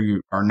long, I'm sure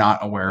you are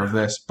not aware of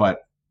this, but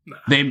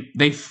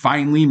they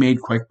finally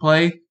made quick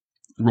play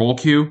role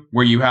queue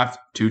where you have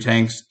 2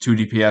 tanks, 2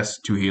 DPS,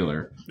 2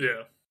 healer.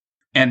 Yeah.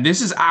 And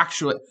this is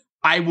actually,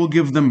 I will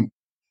give them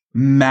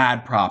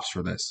mad props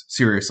for this.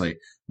 Seriously.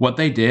 What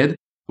they did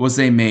was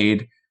they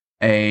made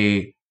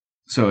it's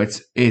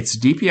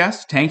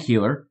DPS, tank,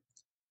 healer.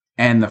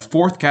 And the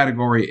 4th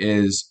category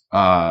is,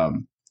 I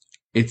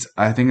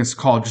think it's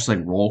called just like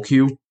role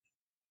queue.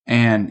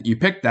 And you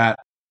pick that,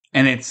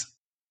 and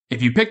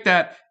if you pick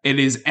that, it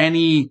is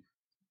any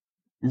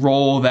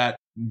role that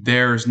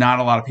there's not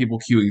a lot of people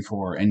queuing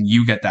for, and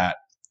you get that.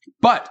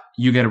 But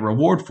you get a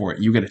reward for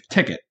it. You get a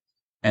ticket.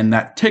 And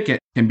that ticket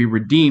can be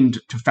redeemed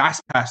to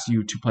fast pass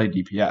you to play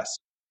DPS.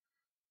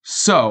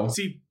 So,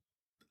 see,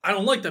 I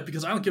don't like that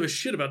because I don't give a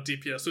shit about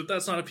DPS, so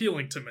that's not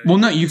appealing to me. Well,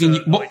 no, you can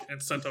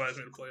incentivize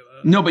me to play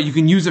that. No, but you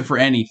can use it for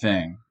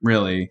anything,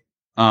 really.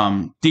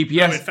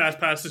 DPS it fast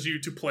passes you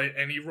to play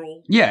any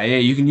role. Yeah,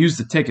 you can use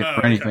the ticket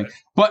for anything. Okay.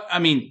 But I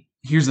mean,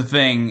 here's the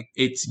thing: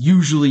 it's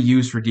usually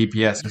used for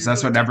DPS because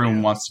that's what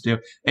everyone wants to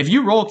do. If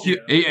you roll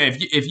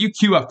if you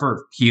queue up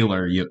for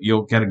healer,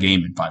 you'll get a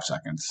game in 5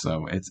 seconds.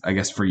 So I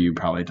guess for you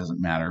probably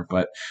doesn't matter.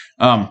 But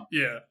okay.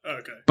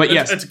 But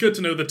yes, it's good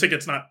to know the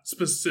ticket's not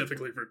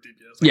specifically for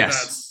DPS.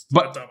 Yes,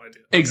 that's a dumb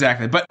idea.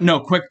 Exactly. But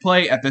no, quick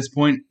play at this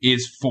point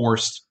is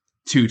forced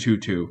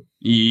 2-2-2.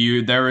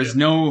 There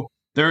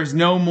is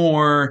no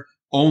more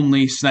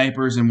only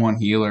snipers and 1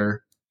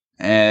 healer.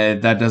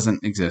 That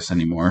doesn't exist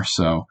anymore.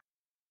 So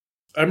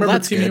I remember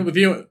teaming with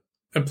you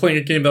and playing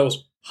a game that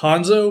was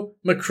Hanzo,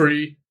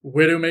 McCree,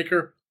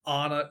 Widowmaker,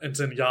 Ana, and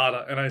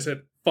Zenyatta. And I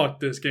said, fuck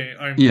this game.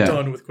 I'm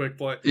done with quick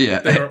play. Yeah.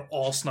 They are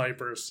all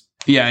snipers.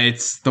 Yeah,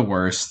 it's the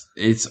worst.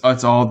 It's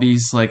all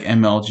these like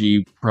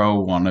MLG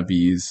pro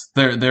wannabes.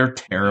 They're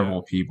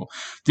terrible people.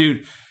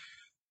 Dude,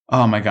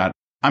 oh my god.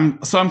 I'm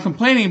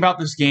complaining about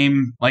this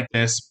game like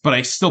this, but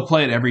I still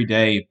play it every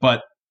day.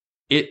 But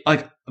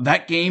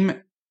that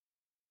game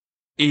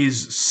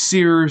is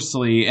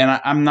seriously, and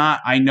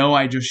I know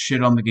I just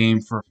shit on the game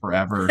for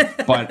forever,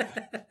 but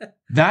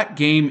that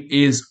game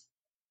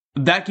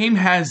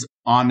has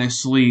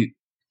honestly,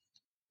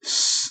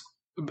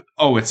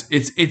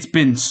 it's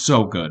been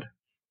so good.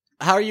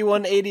 How are you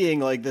 180ing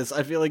like this?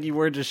 I feel like you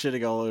were just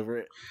shitting all over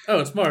it. Oh,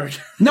 it's Mark.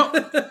 No,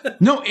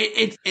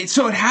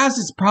 so it has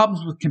its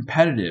problems with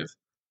competitive.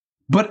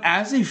 But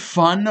as a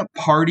fun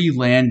party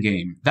LAN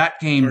game, that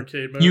game,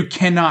 you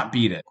cannot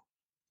beat it.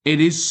 It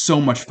is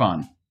so much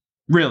fun.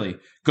 Really.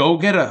 Go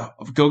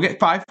get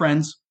 5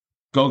 friends.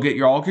 Go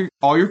get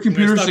all your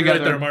computers together.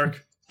 Right there,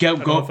 Mark.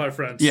 Go 5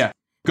 friends. Yeah.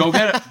 Go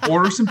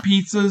order some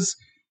pizzas.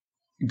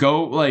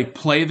 Go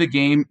play the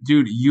game.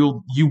 Dude,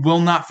 you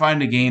will not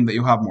find a game that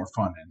you'll have more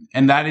fun in.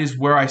 And that is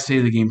where I say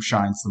the game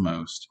shines the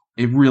most.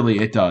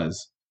 It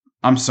does.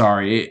 I'm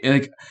sorry.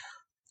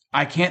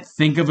 I can't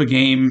think of a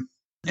game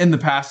in the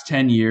past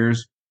 10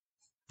 years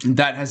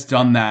that has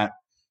done that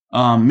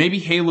Maybe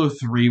Halo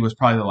 3 was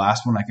probably the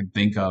last one I could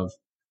think of.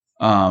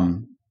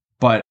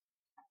 But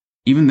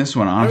even this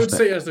one, honestly, I would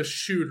say as a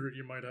shooter,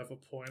 you might have a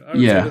point. I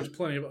would say there's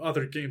plenty of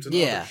other games in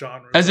other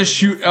genres. As a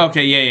shooter, as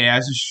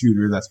a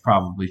shooter, that's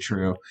probably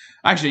true.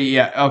 Actually,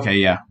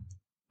 yeah.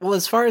 Well,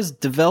 as far as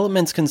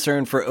development's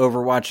concerned for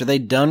Overwatch, are they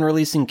done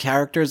releasing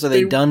characters? Are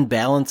they done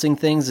balancing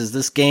things? Is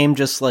this game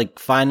just like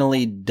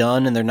finally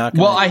done and they're not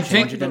going to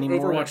change it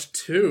anymore? Overwatch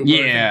 2, but I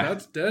think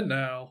that's dead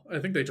now. I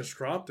think they just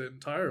dropped it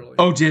entirely.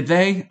 Oh, did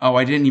they? Oh,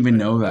 I didn't even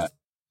know that.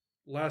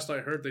 Last I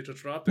heard, they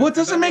just dropped it. Well, it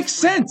doesn't make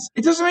sense.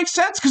 It doesn't make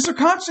sense because they're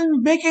constantly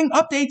making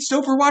updates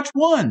to Overwatch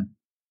 1.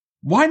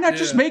 Why not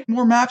just make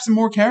more maps and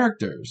more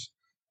characters?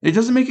 It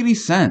doesn't make any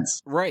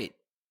sense. Right.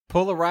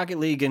 Pull a Rocket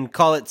League and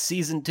call it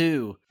Season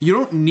 2. You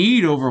don't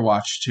need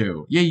Overwatch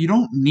 2. Yeah, you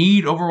don't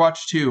need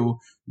Overwatch 2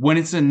 when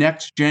it's a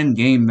next-gen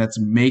game that's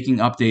making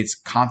updates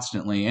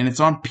constantly. And it's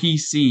on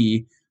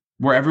PC,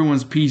 where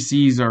everyone's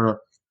PCs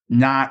are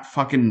not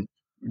fucking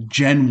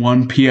Gen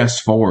 1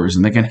 PS4s,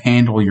 and they can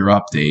handle your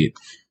update.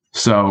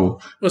 So...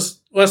 Well,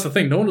 that's the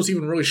thing. No one was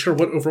even really sure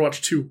what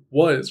Overwatch 2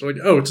 was. They're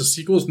like, oh, it's a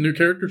sequel, it's new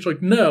characters?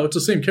 Like, no, it's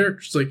the same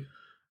characters. It's like,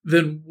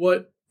 then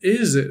what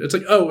is it? It's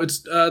like, oh,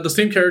 it's the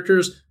same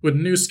characters with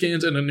new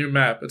skins and a new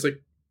map. It's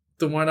like,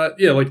 then why not?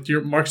 Yeah, like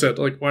Mark said,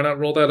 like, why not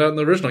roll that out in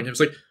the original game? It's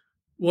like,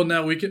 well,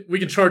 now we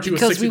can charge you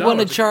because $60. We want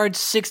to charge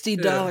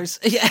 $60.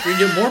 Yeah. We can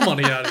get more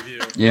money out of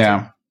you.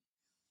 Yeah.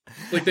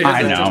 Like they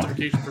had no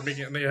justification for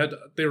making it, and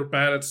they were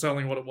bad at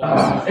selling what it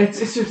was.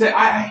 It's just that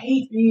I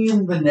hate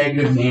being the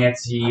negative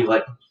Nancy,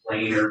 like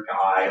complainer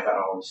guy about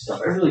all this stuff.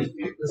 I really do,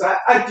 because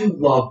I do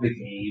love the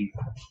game.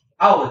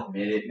 I'll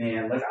admit it,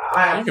 man. Like you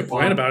can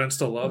complain about it and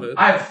still love it.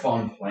 I have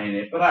fun playing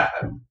it, but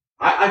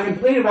I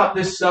complain about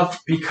this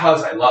stuff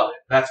because I love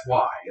it. That's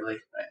why. Like,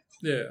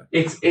 yeah,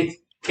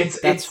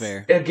 it's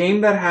fair. A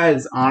game that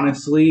has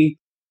honestly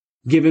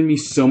given me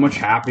so much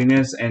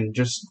happiness and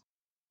just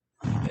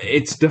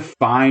it's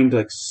defined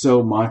like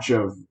so much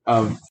of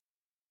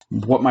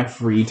what my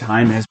free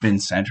time has been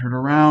centered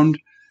around.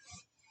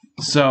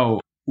 So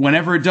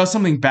whenever it does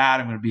something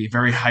bad, I'm going to be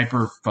very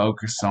hyper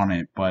focused on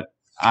it, but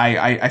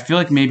I feel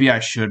like maybe I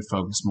should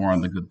focus more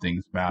on the good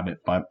things about it,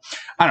 but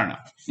I don't know.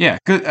 Yeah,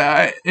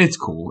 it's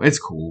cool. It's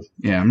cool.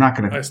 Yeah, I'm not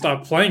gonna. I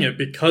stopped playing it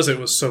because it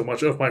was so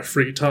much of my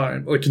free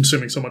time, like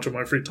consuming so much of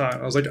my free time.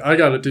 I was like, I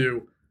got to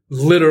do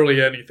literally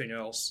anything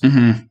else.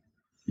 Mm-hmm.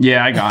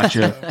 Yeah, I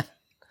gotcha.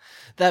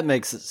 That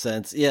makes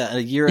sense. Yeah, a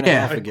year and a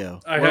half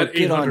ago. I had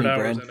 800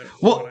 hours in it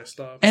when I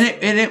stopped.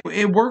 And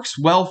it works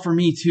well for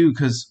me too,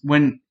 because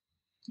when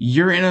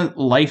you're in a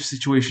life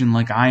situation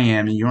like I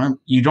am, and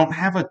you don't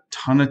have a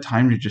ton of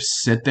time to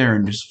just sit there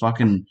and just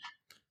fucking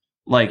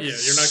like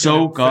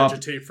soak up.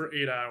 Vegetate for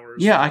 8 hours.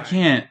 Yeah, I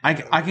can't. I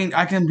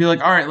can be like,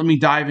 all right, let me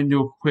dive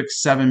into a quick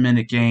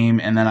 7-minute game,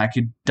 and then I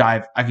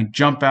could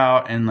jump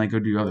out and like go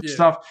do other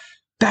stuff.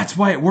 That's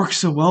why it works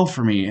so well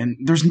for me. And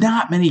there's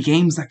not many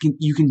games that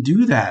you can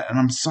do that. And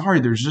I'm sorry,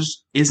 there's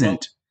just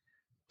isn't.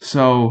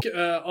 So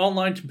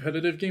online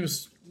competitive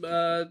games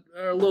are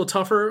a little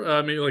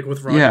tougher. Maybe like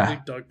with Rocket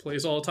League, Doug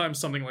plays all the time.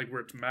 Something like where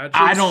it's matches.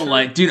 I don't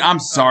like, dude. I'm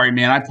sorry,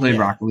 man. I played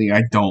Rocket League.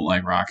 I don't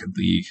like Rocket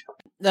League.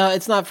 No,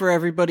 it's not for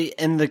everybody,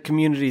 and the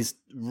community's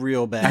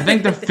real bad. I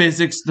think the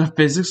physics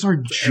are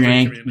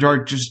jank.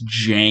 They're just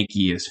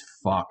janky as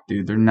fuck,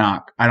 dude. They're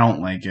not. I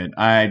don't like it.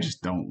 I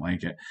just don't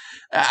like it.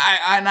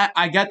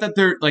 I get that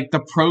they're like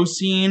the pro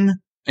scene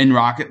in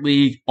Rocket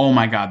League. Oh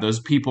my god, those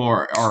people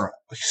are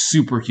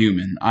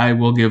superhuman. I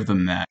will give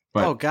them that.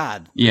 But, oh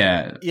god,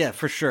 yeah,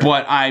 for sure.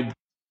 But I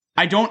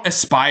don't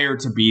aspire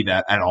to be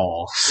that at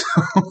all.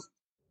 So.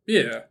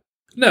 Yeah.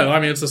 No, I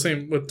mean, it's the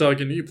same with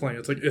Doug and you playing.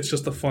 It's like, it's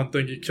just a fun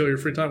thing you kill your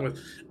free time with.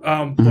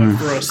 But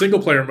for a single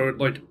player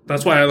mode, like,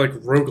 that's why I like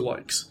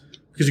roguelikes.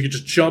 Because you can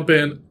just jump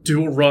in,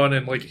 do a run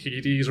in like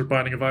Hades or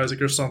Binding of Isaac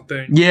or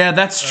something. Yeah,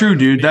 that's true,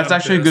 dude. That's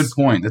actually a good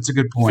point. That's a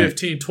good point.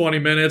 15, 20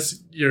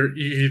 minutes, you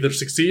either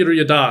succeed or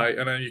you die.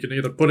 And then you can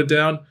either put it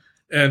down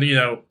and,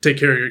 take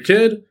care of your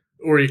kid,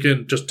 or you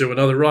can just do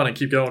another run and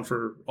keep going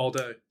for all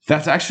day.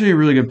 That's actually a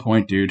really good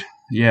point, dude.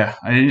 Yeah,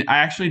 I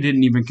actually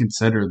didn't even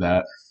consider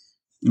that.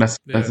 That's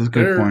a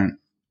good point.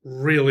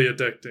 Really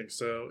addicting,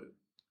 so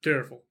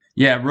careful.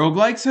 Yeah,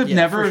 roguelikes have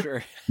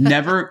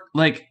never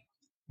like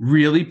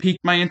really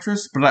piqued my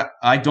interest, but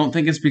I don't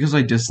think it's because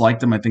I dislike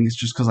them. I think it's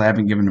just because I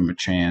haven't given them a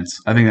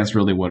chance. I think that's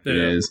really what it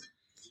is.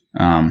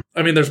 I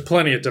mean, there's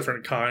plenty of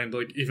different kind.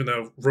 Like, even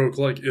though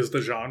roguelike is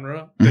the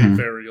genre, they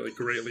vary like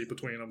greatly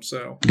between them.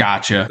 So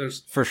gotcha.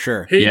 There's for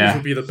sure. Hades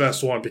would be the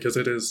best one because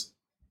it is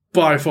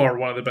by far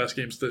one of the best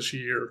games this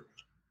year.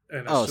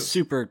 And it's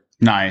super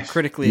nice,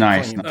 critically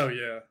acclaimed. Oh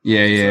yeah,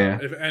 yeah.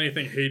 So, if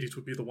anything, Hades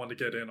would be the one to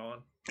get in on.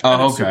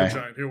 Oh, okay.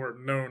 Supergiant, who are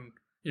known,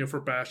 for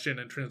Bastion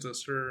and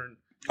Transistor and.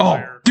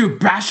 Dude,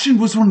 Bastion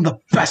was one of the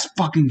best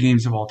fucking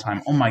games of all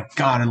time. Oh my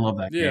god, I love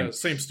that game. Yeah,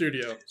 same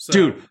studio. So.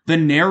 Dude, the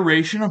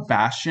narration of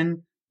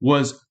Bastion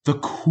was the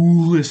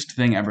coolest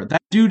thing ever. That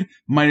dude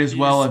might as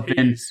well have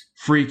been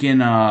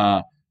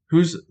freaking.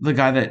 Who's the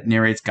guy that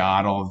narrates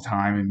God all the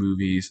time in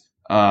movies?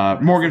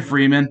 Morgan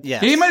Freeman.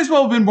 Yes. He might as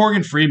well have been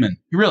Morgan Freeman.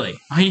 Really.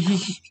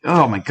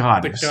 Oh my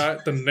God.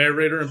 The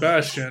narrator in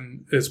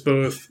Bastion is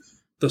both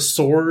the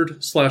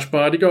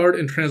sword/bodyguard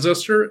in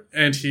Transistor,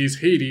 and he's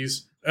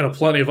Hades, and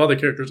plenty of other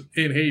characters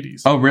in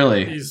Hades. Oh,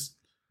 really?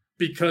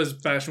 Because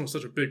Bastion was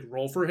such a big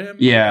role for him.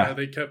 Yeah.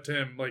 They kept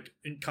him like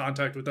in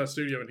contact with that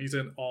studio, and he's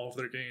in all of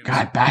their games.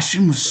 God,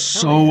 Bastion was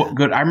so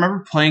good. I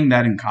remember playing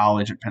that in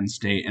college at Penn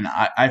State, and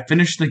I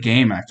finished the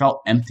game, and I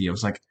felt empty. I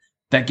was like,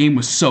 that game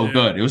was so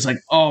good. It was like,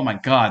 oh my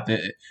God,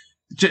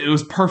 it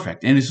was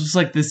perfect. And it's just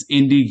like this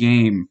indie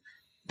game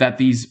that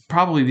these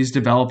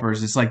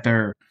developers, it's like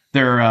their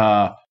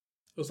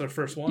was their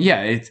first one.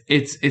 Yeah,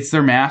 it's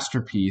their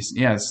masterpiece.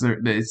 Yeah,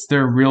 it's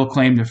their real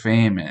claim to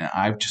fame, and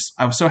I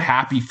was so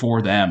happy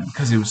for them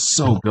because it was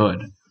so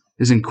good. It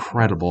was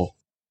incredible.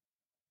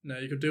 Now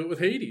you can do it with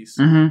Hades.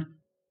 Mm-hmm.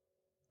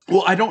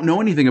 Well, I don't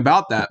know anything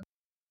about that,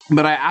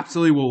 but I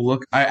absolutely will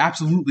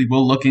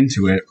look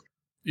into it.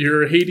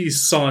 You're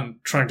Hades' son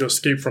trying to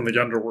escape from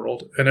the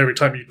underworld, and every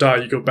time you die,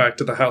 you go back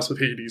to the House of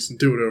Hades and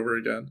do it over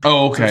again.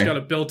 Oh, okay. So it's got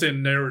a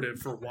built-in narrative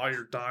for why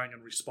you're dying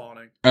and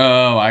respawning.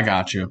 Oh, I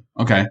got you.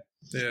 Okay.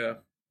 Yeah.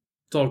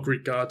 It's all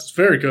Greek gods. It's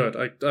very good.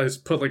 I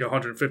put like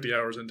 150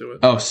 hours into it.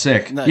 Oh,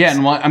 sick. Nice. Yeah,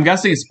 and I'm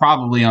guessing it's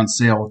probably on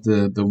sale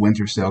with the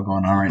winter sale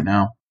going on right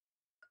now.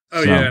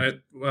 Oh, yeah,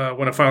 and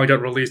when it finally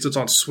got released, it's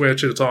on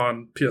Switch, it's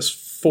on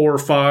PS4,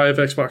 5,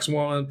 Xbox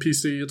One,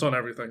 PC, it's on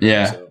everything.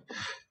 Yeah. So.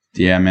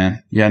 Yeah,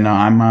 man. Yeah, no,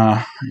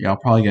 I'll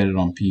probably get it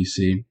on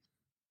PC.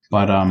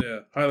 But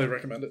yeah, highly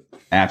recommend it.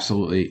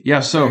 Absolutely.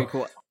 Yeah, so very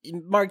cool.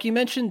 Mark, you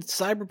mentioned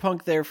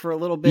Cyberpunk there for a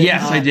little bit.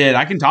 Yes, I did.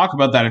 I can talk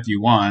about that if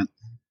you want.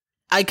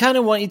 I kind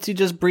of want you to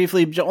just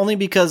briefly, only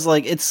because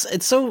like it's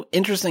so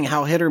interesting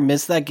how hit or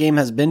miss that game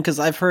has been, because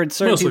I've heard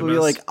certain people be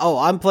like, "Oh,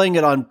 I'm playing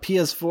it on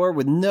PS4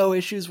 with no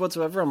issues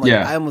whatsoever." I'm like,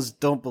 I almost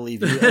don't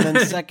believe you. And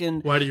then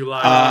second, why do you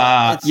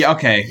lie? Yeah,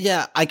 okay.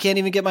 Yeah, I can't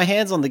even get my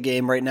hands on the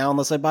game right now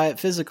unless I buy it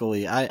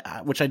physically.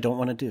 Which I don't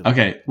want to do.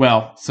 Okay,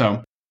 well,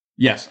 so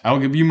yes, I'll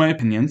give you my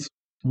opinions.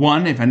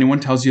 One, if anyone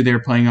tells you they're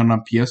playing on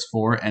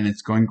PS4 and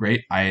it's going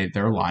great,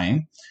 they're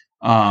lying.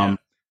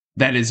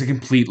 That is a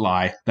complete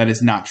lie. That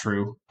is not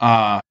true.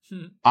 Doug,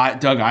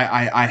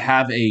 I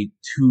have a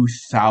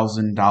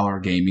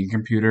 $2,000 gaming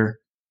computer,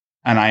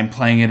 and I'm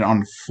playing it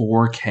on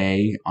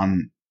 4K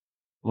on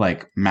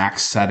like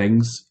max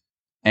settings,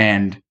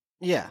 and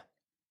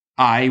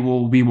I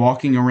will be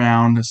walking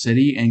around the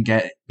city and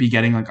be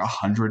getting like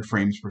 100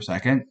 frames per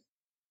second,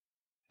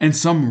 and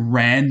some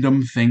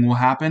random thing will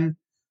happen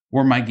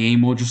where my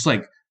game will just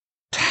like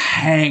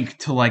tank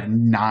to like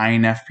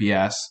 9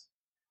 FPS,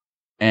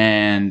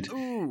 and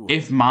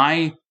if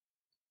my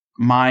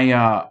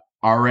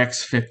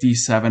RX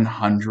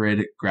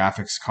 5700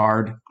 graphics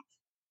card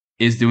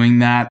is doing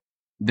that,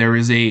 there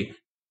is a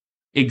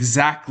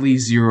exactly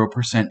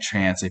 0%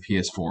 chance a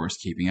PS4 is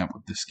keeping up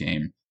with this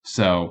game.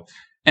 So,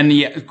 and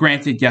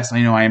granted, yes,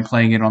 I know I am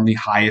playing it on the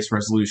highest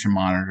resolution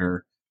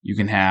monitor you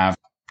can have,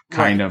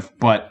 kind of,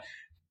 but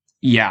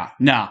yeah,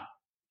 no,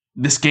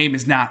 this game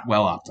is not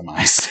well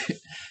optimized.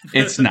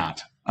 It's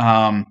not.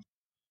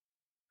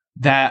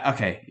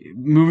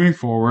 Moving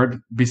forward,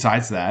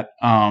 besides that,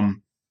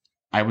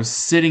 I was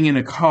sitting in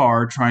a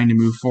car trying to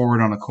move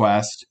forward on a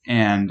quest,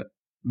 and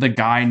the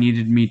guy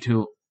needed me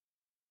to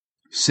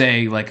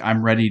say, like,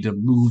 I'm ready to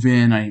move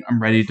in,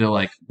 I'm ready to,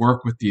 like,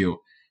 work with you.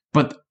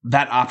 But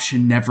that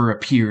option never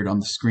appeared on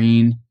the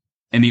screen,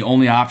 and the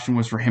only option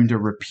was for him to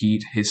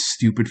repeat his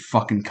stupid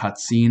fucking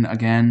cutscene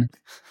again.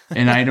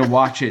 And I had to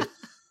watch it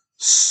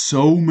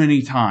so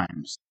many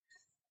times.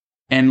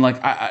 And like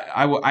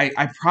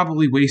I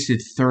probably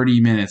wasted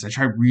 30 minutes. I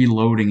tried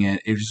reloading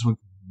it. It just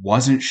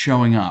wasn't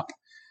showing up.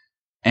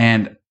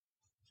 And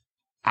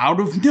out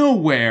of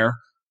nowhere,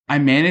 I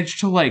managed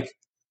to look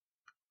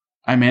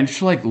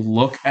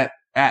at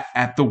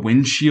the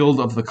windshield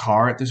of the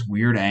car at this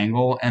weird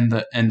angle, and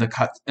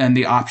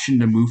the option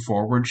to move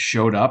forward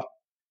showed up,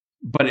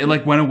 but it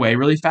like went away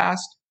really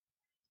fast.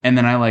 And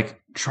then I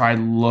like tried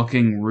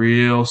looking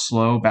real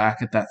slow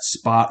back at that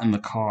spot in the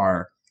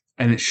car,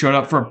 and it showed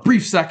up for a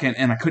brief second,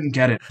 and I couldn't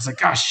get it. I was like,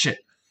 "Gosh, shit!"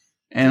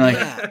 And like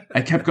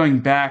I kept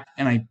going back,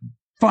 and I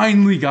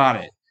finally got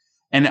it.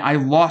 And I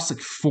lost like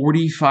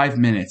 45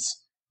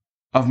 minutes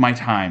of my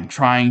time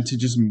trying to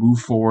just move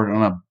forward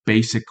on a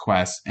basic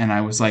quest. And I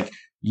was like,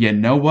 you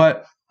know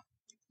what?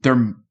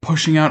 They're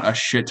pushing out a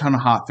shit ton of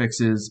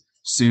hotfixes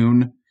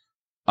soon.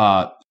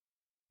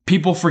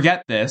 People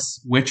forget this.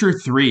 Witcher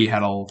 3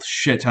 had a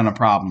shit ton of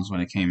problems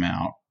when it came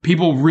out.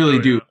 People really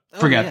do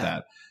forget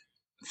that.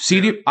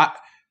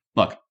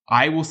 Look,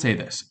 I will say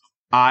this.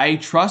 I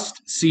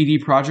trust CD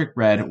Projekt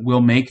Red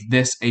will make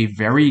this a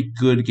very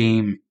good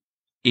game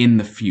in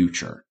the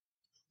future.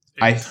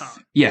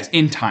 Yes,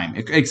 in time.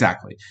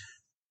 Exactly.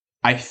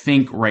 I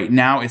think right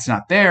now it's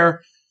not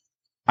there.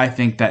 I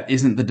think that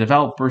isn't the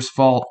developer's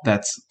fault.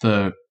 That's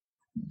the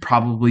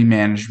probably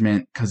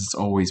management, because it's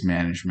always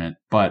management.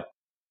 But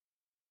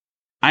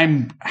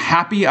I'm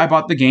happy I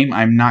bought the game.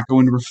 I'm not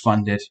going to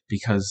refund it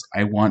because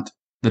I want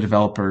the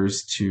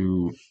developers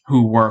who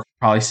work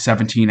probably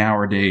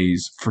 17-hour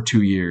days for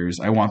 2 years.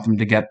 I want them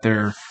to get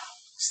their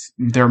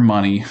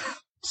money.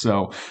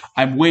 So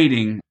I'm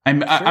waiting.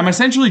 I'm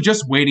essentially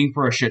just waiting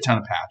for a shit ton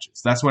of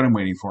patches. That's what I'm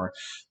waiting for.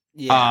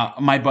 Yeah.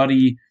 My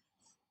buddy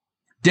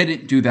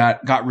didn't do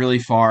that, got really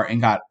far and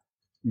got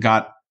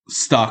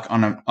stuck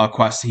on a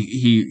quest.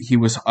 He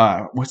was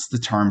what's the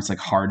term? It's like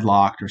hard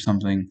locked or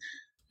something.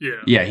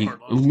 Yeah. He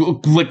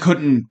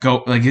couldn't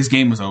go. Like his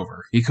game was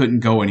over. He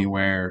couldn't go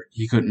anywhere.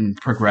 He couldn't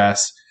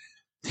progress.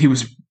 He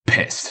was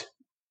pissed,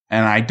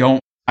 and I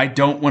don't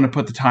want to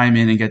put the time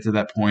in and get to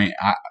that point.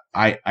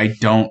 I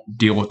don't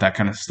deal with that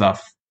kind of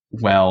stuff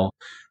well.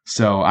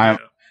 So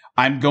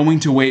I'm going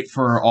to wait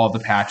for all the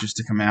patches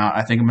to come out.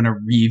 I think I'm going to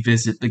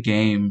revisit the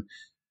game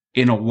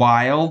in a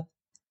while.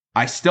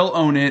 I still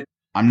own it.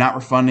 I'm not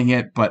refunding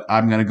it, but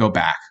I'm going to go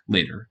back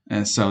later.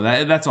 And so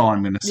that's all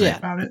I'm going to say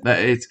about it.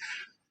 That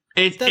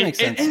makes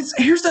sense.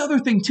 Here's the other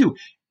thing, too.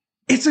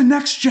 It's a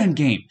next-gen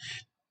game.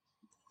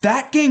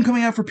 That game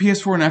coming out for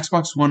PS4 and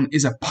Xbox One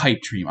is a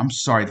pipe dream. I'm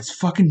sorry. That's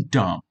fucking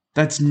dumb.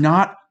 That's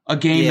not a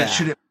game that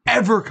should have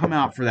ever come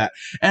out for that.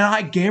 And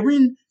I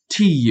guarantee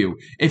you,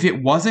 if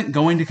it wasn't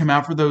going to come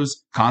out for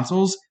those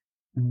consoles,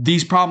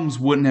 these problems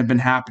wouldn't have been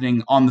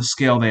happening on the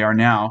scale they are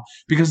now.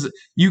 Because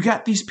you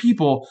got these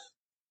people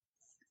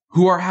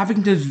who are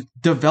having to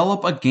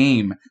develop a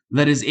game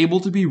that is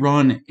able to be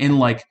run in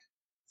like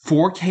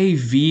 4K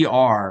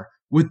VR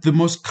with the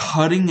most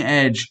cutting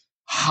edge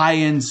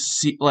high-end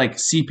like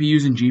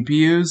CPUs and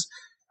GPUs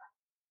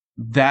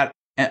that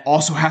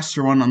also has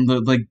to run on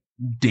the like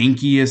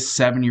dinkiest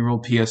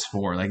 7-year-old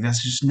PS4. Like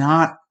that's just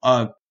not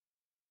a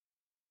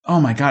oh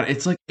my god,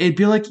 it's like it'd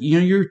be like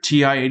your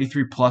TI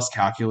 83 Plus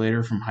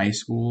calculator from high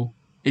school.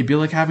 It'd be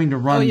like having to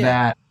run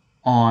that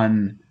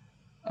on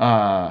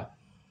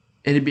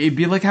it'd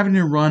be like having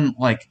to run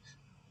like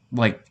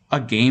a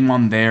game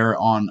on there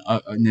on a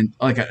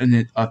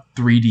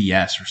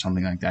 3DS or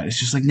something like that. It's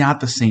just like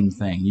not the same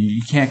thing.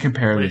 You can't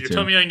compare the two. You're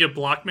telling me I can get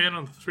Blockman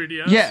on the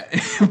 3DS? Yeah,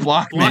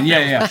 Blockman.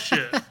 Yeah.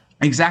 Shit.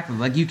 Exactly.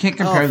 Like you can't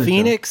compare the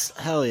Phoenix?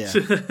 two. Hell yeah.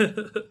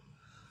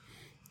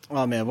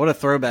 Oh man, what a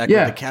throwback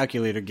with the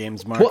calculator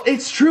games, Mark. Well,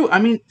 it's true. I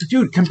mean,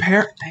 dude,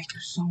 compare. Thank you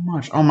so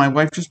much. Oh, my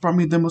wife just brought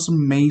me the most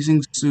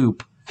amazing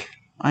soup.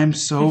 I'm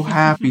so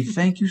happy.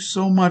 Thank you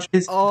so much.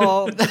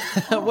 What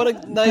a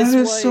nice That is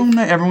wife. so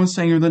nice. Everyone's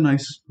saying you're the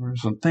nicest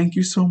person. Thank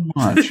you so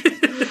much.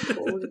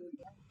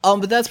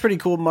 But that's pretty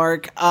cool,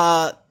 Mark.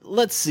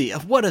 Let's see.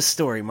 What a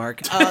story,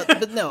 Mark.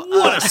 But no.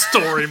 What a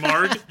story,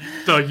 Mark.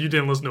 Doug, you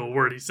didn't listen to a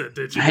word he said,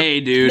 did you? Hey,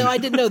 dude. No, I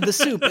didn't know the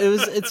soup.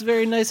 It's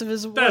very nice of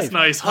his wife. That's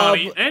nice,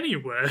 honey.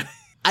 Anyway.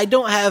 I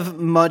don't have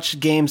much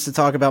games to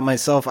talk about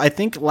myself. I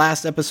think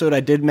last episode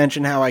I did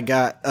mention how I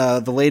got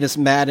the latest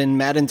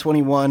Madden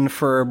 21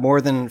 for more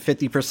than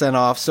 50%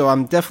 off, so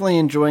I'm definitely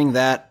enjoying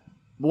that.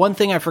 One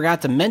thing I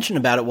forgot to mention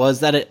about it was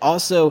that it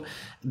also,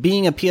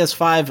 being a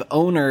PS5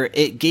 owner,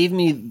 it gave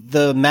me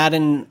the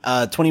Madden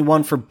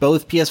 21 for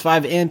both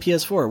PS5 and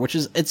PS4, which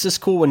is, it's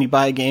just cool when you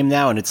buy a game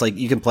now and it's like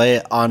you can play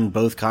it on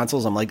both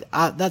consoles. I'm like,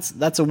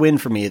 that's a win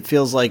for me. It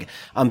feels like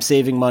I'm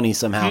saving money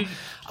somehow.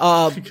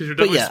 Because you're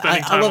definitely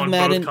spending time on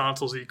Madden. Both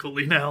consoles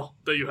equally now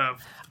that you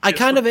have. I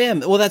kind of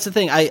am. Well, that's the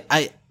thing.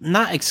 I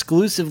not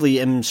exclusively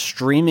am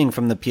streaming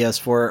from the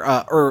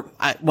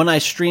PS4. When I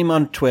stream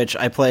on Twitch,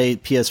 I play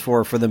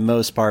PS4 for the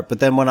most part. But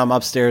then when I'm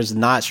upstairs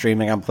not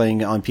streaming, I'm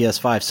playing on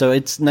PS5. So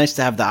it's nice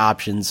to have the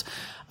options.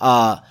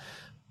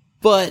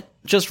 But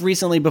just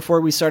recently,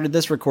 before we started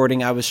this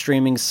recording, I was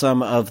streaming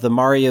some of the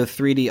Mario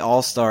 3D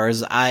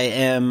All-Stars. I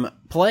am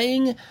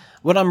playing...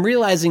 What I'm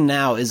realizing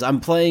now is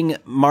I'm playing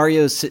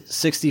Mario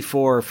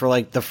 64 for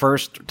like the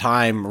first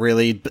time,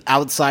 really,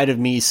 outside of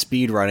me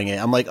speedrunning it.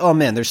 I'm like, oh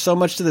man, there's so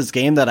much to this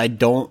game that I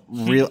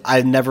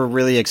never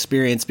really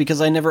experienced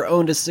because I never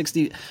owned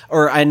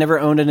I never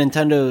owned a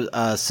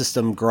Nintendo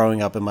system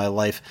growing up in my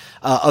life,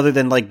 other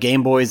than like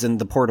Game Boys and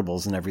the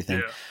portables and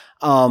everything.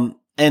 Yeah.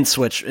 And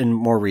Switch in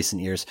more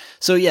recent years.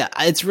 So yeah,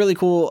 it's really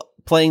cool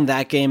playing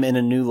that game in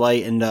a new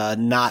light and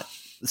not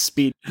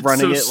speed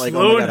running it like,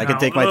 oh my god, I can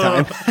take my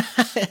time.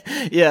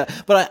 Yeah,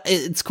 but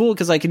it's cool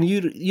because I can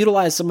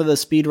utilize some of the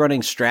speed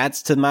running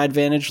strats to my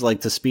advantage,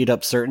 like to speed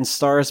up certain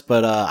stars,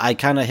 but I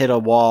kind of hit a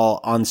wall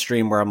on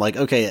stream where I'm like,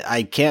 okay,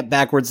 I can't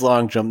backwards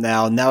long jump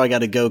now I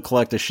gotta go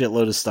collect a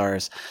shitload of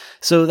stars.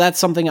 So that's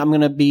something I'm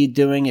gonna be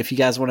doing. If you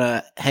guys want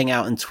to hang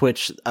out in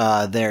Twitch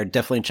there,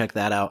 definitely check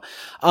that out.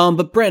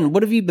 But Bren,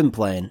 what have you been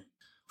playing?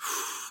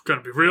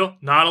 Gonna be real,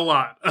 not a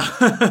lot.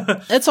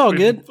 It's all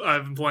good.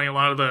 I've been playing a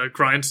lot of the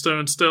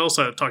Grindstone still,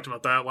 so I talked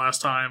about that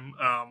last time.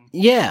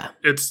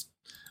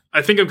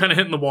 I think I'm kind of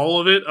hitting the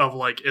wall of it, of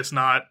like, it's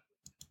not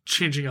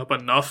changing up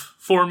enough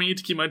for me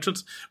to keep my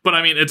interest. But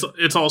I mean,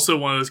 it's also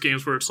one of those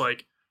games where it's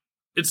like,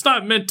 it's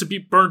not meant to be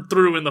burnt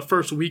through in the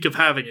first week of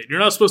having it. You're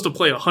not supposed to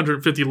play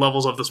 150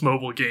 levels of this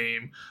mobile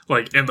game,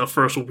 like, in the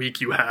first week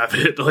you have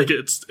it. Like,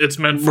 it's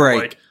meant for,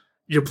 like,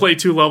 you play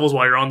 2 levels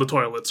while you're on the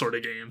toilet sort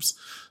of games.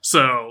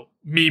 So,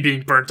 me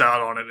being burnt out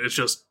on it, it's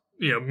just,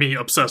 me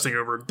obsessing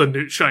over the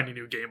new shiny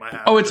new game I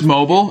have. Oh, it's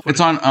mobile? It's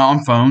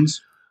on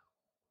phones?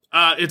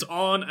 It's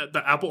on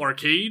the Apple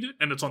Arcade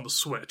and it's on the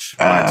Switch.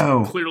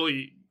 Oh.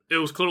 It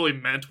was clearly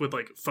meant with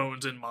like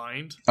phones in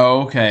mind.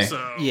 Oh, okay.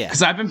 So, Yeah.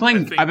 Because I've been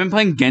playing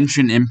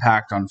Genshin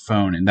Impact on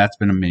phone, and that's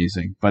been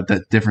amazing. But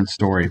that's a different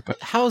story. But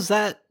how's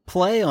that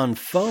play on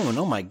phone?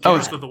 Oh my god! Oh,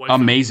 it's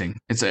amazing.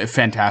 It's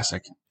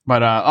fantastic.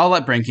 But I'll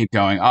let Brain keep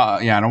going.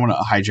 Yeah, I don't want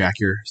to hijack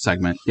your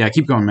segment. Yeah,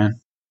 keep going,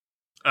 man.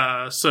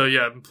 So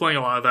yeah, I've been playing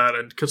a lot of that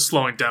and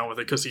slowing down with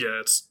it because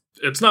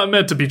it's not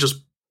meant to be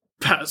just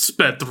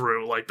sped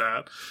through like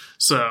that.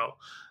 So,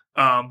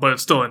 but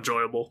it's still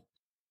enjoyable.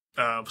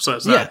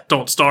 Besides that,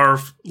 Don't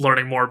Starve,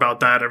 learning more about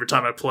that every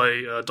time I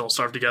play Don't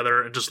Starve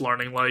Together, and just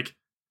learning like,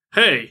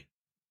 hey,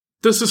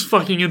 this is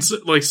fucking insane.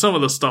 Like, some of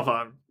the stuff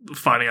I'm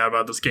finding out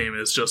about this game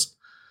is just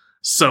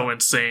so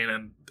insane,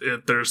 and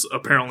there's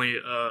apparently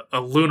a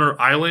lunar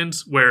island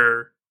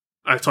where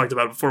I've talked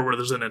about it before, where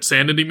there's an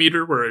insanity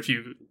meter, where if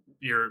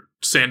your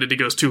sanity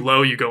goes too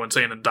low, you go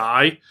insane and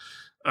die.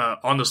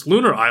 On this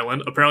lunar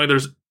island, apparently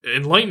there's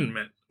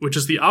enlightenment, which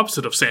is the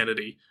opposite of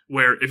sanity,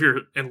 where if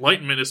your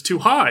enlightenment is too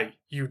high,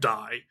 you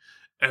die.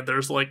 And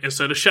there's like,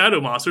 instead of shadow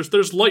monsters,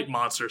 there's light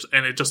monsters,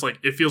 and it just like,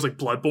 it feels like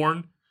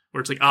Bloodborne,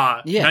 where it's like,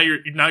 now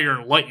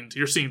you're enlightened,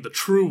 you're seeing the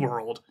true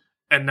world,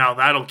 and now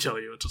that'll kill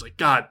you. It's just like,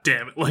 god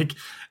damn it. Like,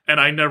 and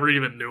I never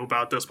even knew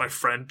about this. My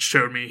friend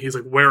showed me, he's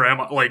like, where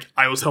am I? Like,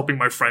 I was helping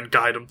my friend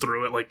guide him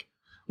through it, like,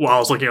 while I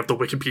was looking up the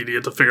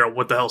Wikipedia to figure out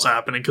what the hell's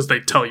happening, because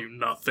they tell you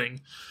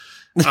nothing.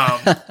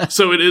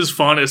 So it is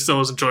fun. It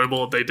still is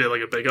enjoyable. They did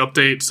like a big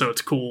update, so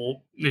it's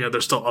cool. You know, they're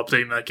still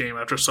updating that game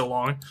after so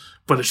long,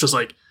 but it's just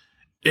like,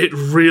 it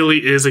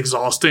really is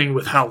exhausting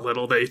with how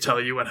little they tell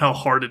you and how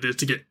hard it is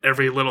to get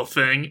every little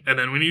thing. And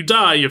then when you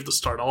die, you have to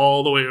start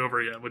all the way over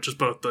again, which is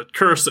both the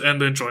curse and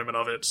the enjoyment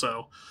of it.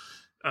 So,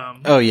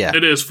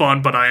 it is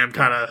fun, but I am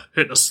kind of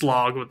hitting a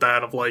slog with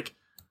that of like,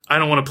 I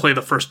don't want to play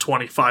the first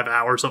 25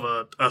 hours of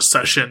a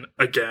session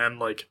again,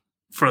 like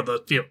for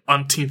the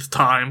umpteenth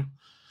time.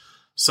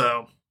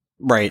 So,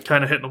 right,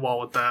 kind of hitting the wall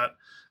with that.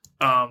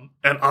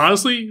 And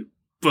honestly,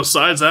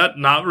 besides that,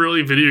 not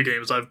really video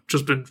games. I've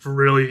just been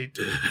really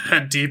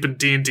head deep in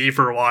D&D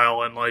for a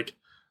while and like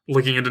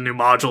looking into new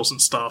modules and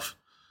stuff.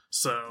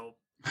 So,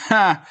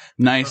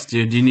 nice,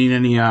 dude. Do you need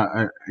any?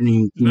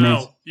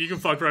 No, you can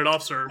fuck right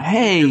off, sir.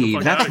 Hey,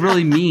 that's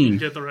really mean.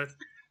 Get the right.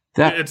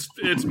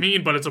 It's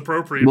mean, but it's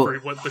appropriate for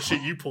what the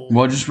shit you pull.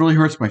 Well, it just really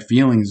hurts my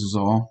feelings, is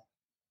all.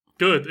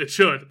 Good, it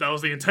should. That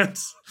was the intent.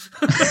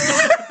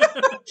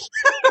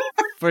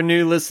 For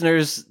new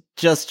listeners,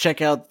 just check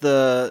out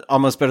the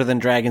Almost Better Than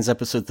Dragons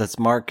episode that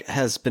Mark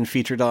has been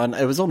featured on.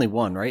 It was only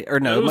one, right? Or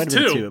no, it might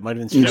have been two. It might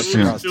have been It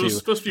was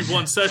supposed to be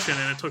one session,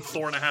 and it took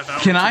 4.5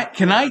 hours.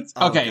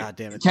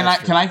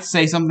 Can I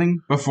say something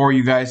before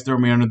you guys throw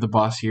me under the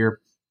bus here?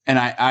 And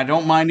I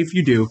don't mind if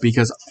you do,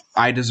 because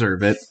I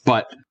deserve it,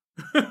 but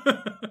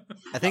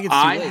I think it's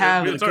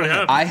too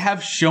late. I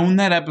have shown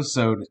that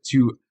episode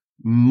to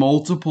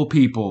multiple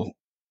people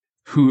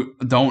who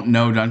don't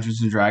know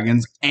Dungeons and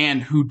Dragons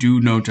and who do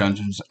know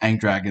Dungeons and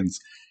Dragons,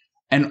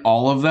 and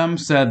all of them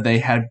said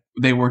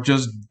they were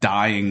just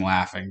dying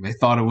laughing. They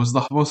thought it was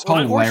the most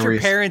hilarious. Of course your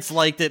parents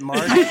liked it,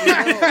 Mark.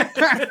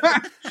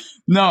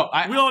 No,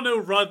 we all know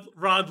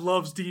Rod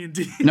loves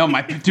D&D. No,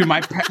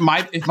 if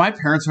my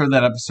parents heard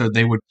that episode,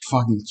 they would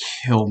fucking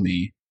kill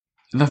me.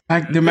 The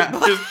fact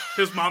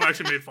his mom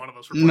actually made fun of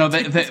us. No,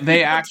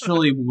 they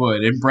actually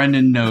would, and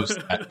Brendan knows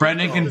that.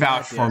 Brendan can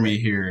vouch for me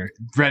here.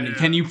 Brendan,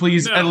 can you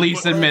please at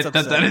least admit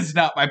that is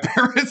not my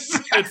parents?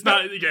 It's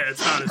not. Yeah,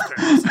 it's not his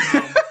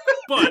parents.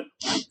 But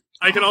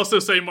I can also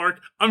say, Mark,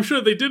 I'm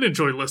sure they did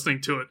enjoy listening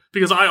to it,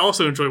 because I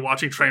also enjoy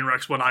watching train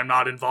wrecks when I'm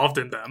not involved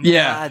in them.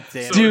 Yeah,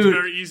 so dude, it's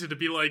very easy to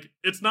be like,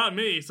 it's not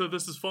me, so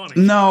this is funny.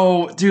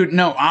 No, dude,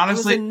 no,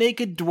 honestly. It was a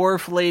naked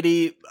dwarf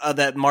lady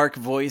that Mark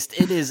voiced.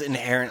 It is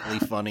inherently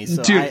funny,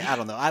 so dude, I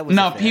don't know. I was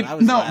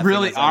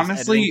really,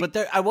 honestly.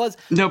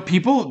 But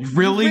people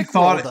really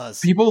thought,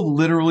 people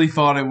literally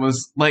thought it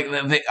was, like,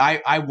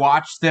 I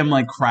watched them,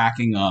 like,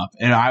 cracking up,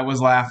 and I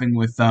was laughing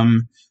with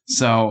them,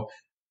 so...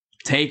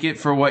 Take it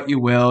for what you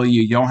will.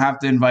 You don't have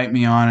to invite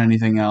me on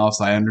anything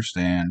else. I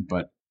understand,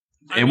 but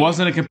it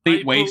wasn't a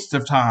complete waste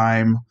of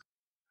time.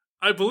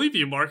 I believe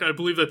you, Mark. I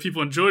believe that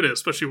people enjoyed it,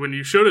 especially when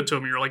you showed it to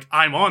them. You're like,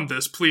 I'm on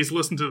this. Please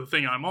listen to the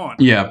thing I'm on.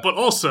 Yeah. But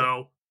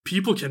also,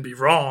 people can be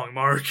wrong,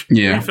 Mark.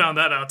 Yeah. We found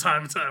that out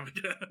time and time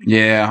again.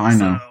 Yeah, I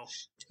know.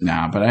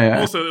 Nah, but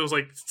also, it was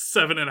like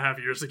 7.5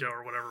 years ago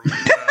or whatever. We did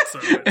that, so.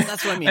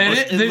 That's what I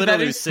mean.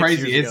 That is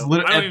crazy. It's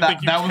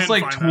that was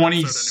like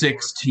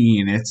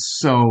 2016. It's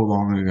so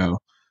long ago.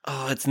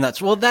 Oh, it's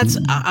nuts. Well, that's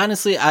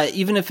honestly,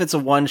 even if it's a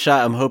one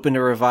shot, I'm hoping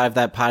to revive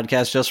that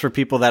podcast just for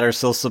people that are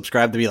still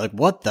subscribed to be like,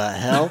 what the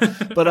hell?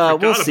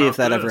 But we'll see if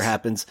that ever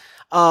happens.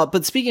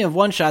 But speaking of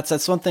one shots,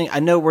 that's one thing.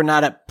 I know we're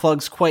not at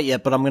plugs quite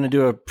yet, but I'm going to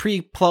do a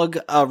pre-plug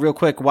real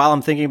quick while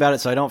I'm thinking about it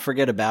so I don't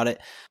forget about it.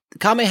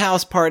 Kame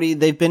House Party,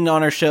 they've been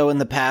on our show in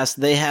the past.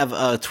 They have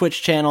a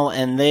Twitch channel,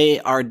 and they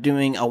are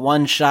doing a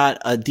one-shot,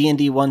 a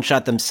D&D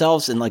one-shot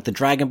themselves in, like, the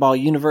Dragon Ball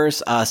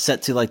universe,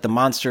 set to, like, the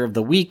Monster of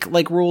the Week,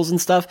 like, rules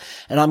and stuff.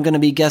 And I'm going to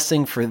be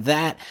guessing for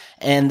that.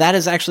 And that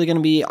is actually going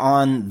to be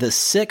on the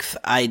 6th.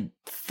 I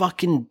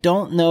fucking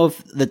don't know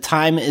if the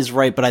time is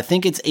right, but I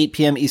think it's 8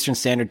 p.m. Eastern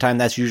Standard Time.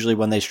 That's usually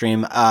when they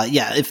stream.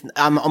 If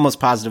I'm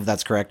almost positive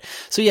that's correct.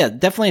 So yeah,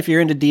 definitely if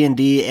you're into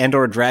D&D and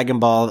or Dragon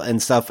Ball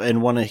and stuff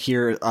and want to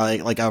hear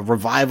like a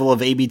revival of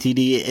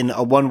ABTD in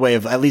a one way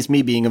of at least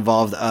me being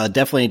involved,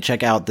 definitely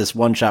check out this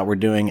one shot we're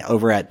doing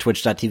over at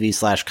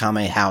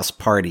twitch.tv/Kame House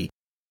Party.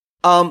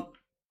 How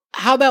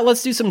about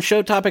let's do some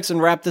show topics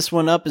and wrap this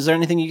one up? Is there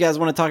anything you guys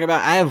want to talk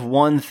about? I have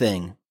one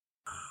thing.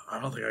 I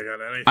don't think I got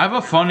anything. I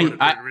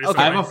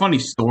have a funny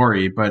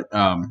story, but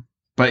Doug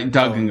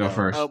can go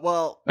first.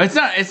 Well, it's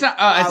not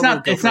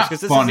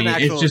funny.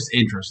 It's just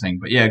interesting.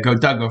 But yeah,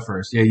 Doug, go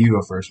first. Yeah, you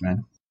go first,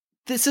 man.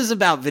 This is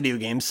about video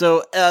games.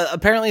 So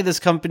apparently, this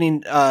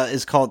company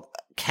is called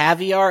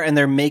Caviar, and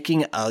they're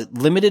making a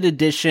limited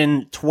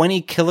edition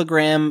 20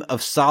 kilogram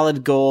of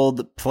solid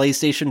gold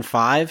PlayStation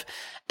 5.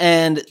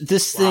 And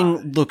this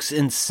thing looks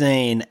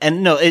insane.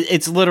 And no,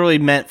 it's literally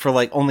meant for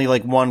like only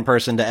like one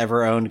person to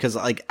ever own. Cause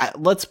like,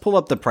 let's pull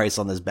up the price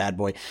on this bad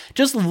boy.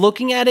 Just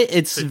looking at it,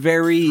 it's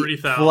very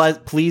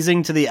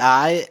pleasing to the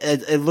eye.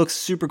 It looks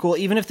super cool.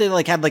 Even if they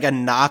like had like a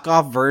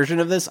knockoff version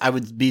of this, I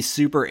would be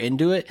super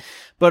into it.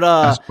 But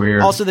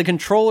also the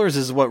controllers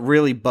is what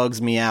really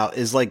bugs me out.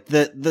 Is like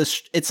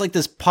it's like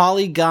this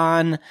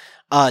polygon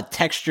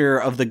texture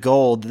of the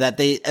gold that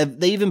they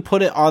even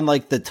put it on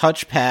like the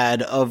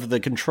touchpad of the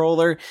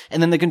controller,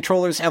 and then the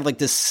controllers have like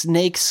this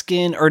snake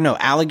skin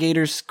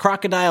alligators,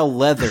 crocodile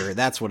leather,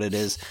 that's what it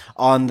is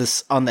on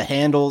the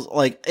handles.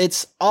 Like,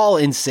 it's all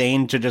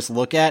insane to just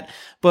look at.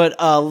 But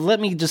let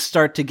me just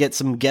start to get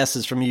some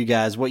guesses from you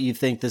guys. What you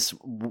think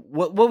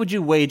what would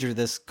you wager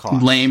this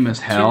costs? Lame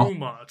as hell. Too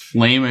much.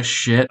 Lame as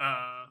shit.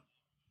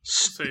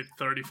 Say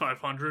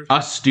 3,500.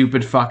 A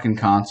stupid fucking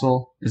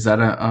console. Is that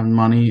a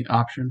money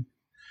option?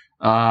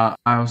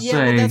 I'll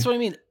say that's what I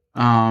mean.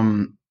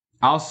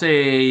 I'll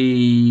say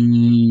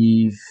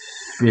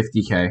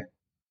 50K.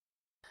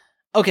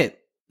 Okay,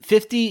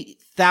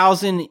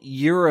 50,000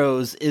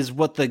 euros is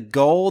what the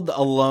gold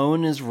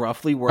alone is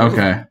roughly worth.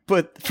 Okay,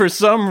 but for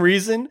some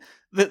reason,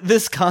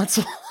 this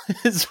console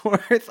is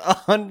worth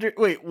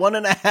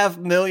 1.5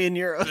 million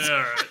euros.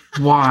 Yeah, right.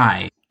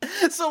 Why?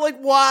 So like,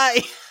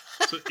 why?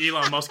 So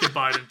Elon Musk could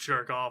buy it and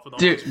jerk off with all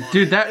this money.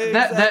 Dude,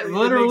 that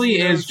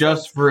literally is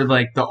just for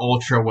like the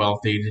ultra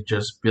wealthy to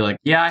just be like,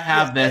 yeah, I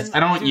have this. I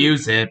don't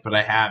use it, but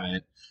I have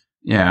it.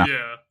 Yeah.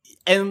 Yeah.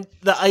 And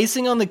the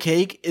icing on the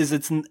cake is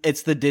it's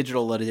the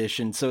digital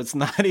edition, so it's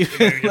not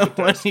even the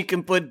one you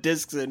can put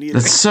discs in either.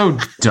 That's so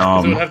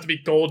dumb. So it would have to be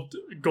gold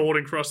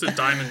encrusted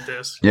diamond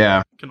disc.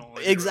 Yeah.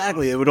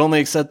 Exactly. It would only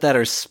accept that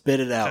or spit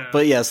it out. Yeah.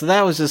 But yeah, so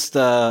that was just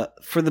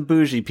for the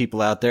bougie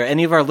people out there.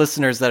 Any of our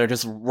listeners that are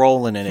just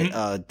rolling in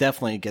it,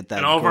 definitely get that.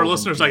 And all of our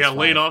listeners that got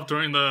laid off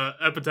during the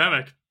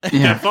epidemic.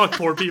 Yeah. Fuck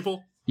poor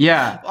people.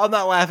 Yeah. I'm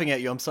not laughing at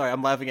you. I'm sorry.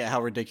 I'm laughing at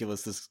how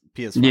ridiculous this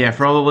PS5 is. Yeah,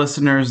 for all the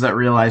listeners that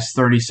realize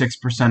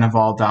 36% of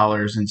all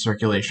dollars in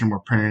circulation were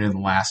printed in the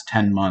last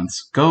 10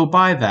 months, go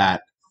buy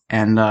that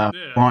and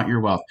flaunt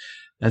your wealth.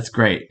 That's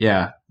great.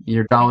 Yeah.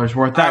 Your dollar's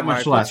worth that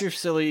much less. What's your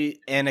silly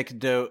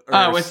anecdote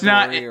or it's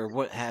not, or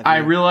what have you? I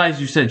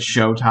realize you said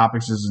show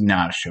topics. This is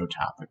not a show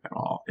topic at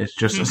all. It's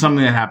just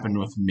something that happened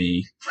with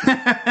me.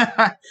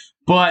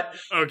 But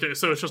okay,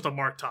 so it's just a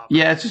Mark topic.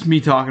 Yeah, it's just me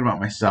talking about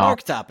myself.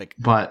 Mark topic.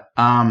 But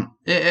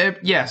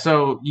yeah,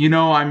 so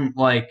I'm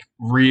like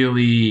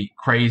really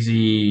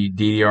crazy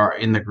DDR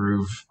in the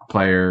groove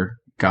player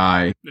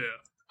guy. Yeah.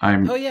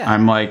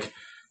 I'm like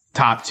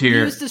top tier.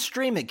 You used to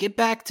stream it. Get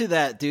back to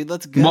that, dude.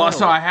 Let's go. Well,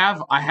 so I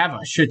have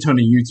a shit ton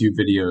of YouTube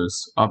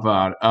videos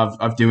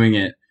of doing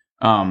it.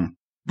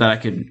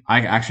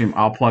 That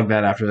I'll plug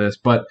that after this.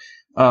 But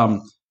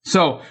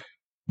so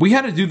we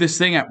had to do this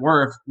thing at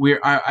work.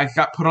 I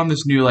got put on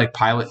this new like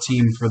pilot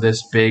team for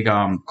this big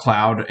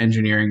cloud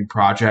engineering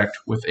project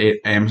with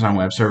Amazon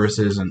Web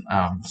Services, and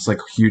it's like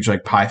a huge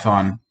like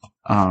Python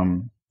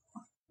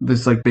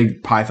this like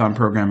big Python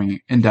programming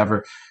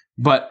endeavor.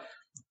 But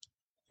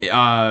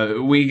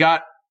we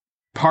got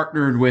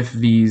partnered with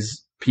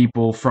these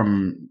people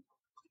from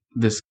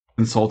this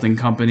consulting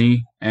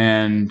company,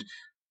 and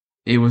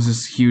it was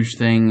this huge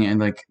thing. And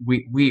like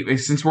we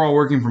since we're all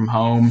working from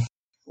home,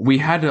 we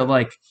had to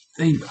like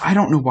I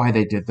don't know why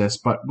they did this,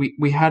 but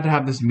we had to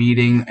have this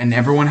meeting, and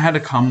everyone had to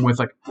come with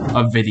like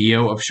a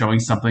video of showing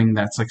something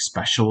that's like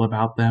special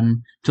about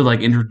them to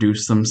like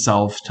introduce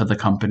themselves to the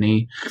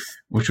company,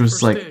 which was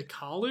First like day of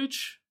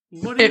college.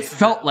 It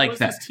felt like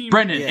that,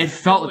 Brendan. It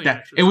felt like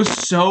that. It was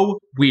so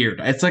weird.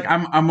 It's like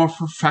I'm a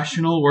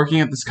professional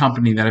working at this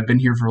company that I've been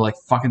here for like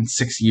fucking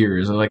 6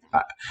 years. Like,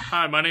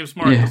 hi, my name's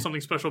Mark. Yeah.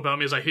 Something special about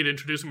me is I hate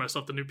introducing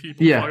myself to new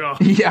people. Yeah,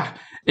 yeah.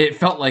 It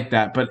felt like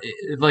that, but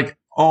like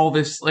all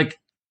this like.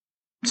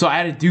 So I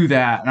had to do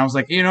that, and I was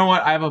like, you know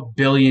what? I have a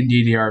billion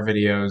DDR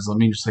videos. Let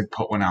me just like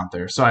put one out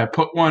there. So I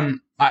put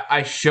one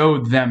I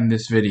showed them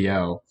this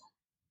video.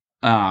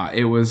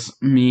 It was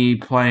me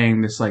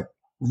playing this like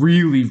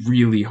really,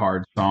 really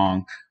hard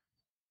song.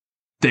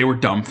 They were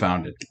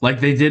dumbfounded. Like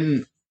they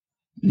didn't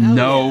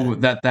know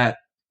that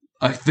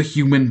the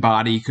human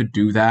body could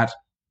do that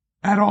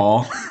at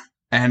all.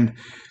 And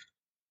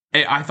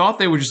I thought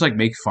they would just like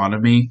make fun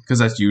of me because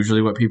that's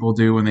usually what people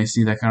do when they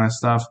see that kind of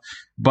stuff.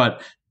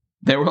 But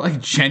they were like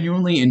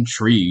genuinely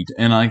intrigued,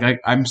 and like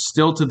I'm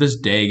still to this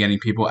day getting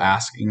people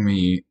asking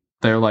me.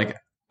 They're like,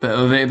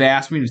 they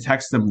asked me to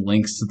text them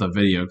links to the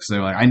video because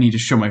they're like, I need to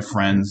show my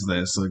friends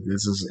this. Like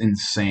this is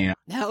insane.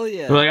 Hell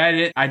yeah! But,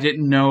 like I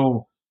didn't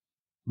know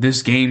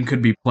this game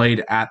could be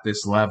played at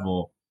this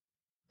level.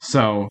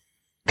 So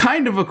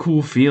kind of a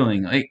cool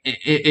feeling. Like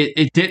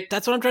it did.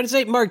 That's what I'm trying to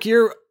say, Mark.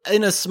 You're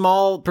in a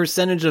small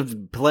percentage of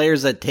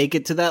players that take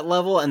it to that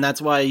level, and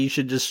that's why you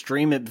should just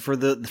stream it for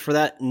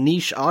that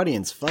niche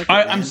audience. Fuck it,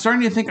 I'm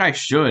starting to think I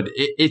should.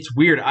 It's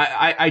weird.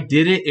 I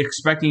did it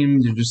expecting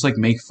him to just like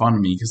make fun of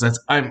me because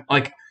I'm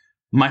like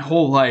my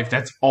whole life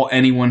that's all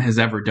anyone has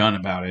ever done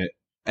about it.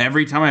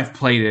 Every time I've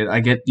played it,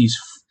 I get these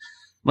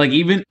like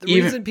even the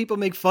reason people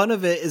make fun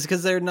of it is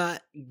because they're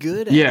not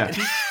good at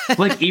it.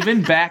 Like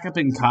even back up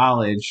in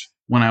college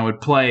when I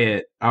would play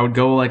it, I would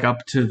go like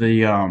up to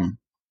the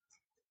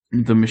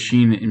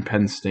machine in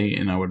Penn State,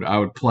 and I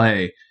would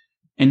play,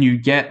 and you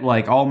get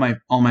like all my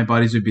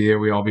buddies would be there,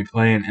 we'd all be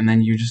playing, and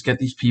then you just get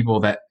these people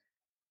that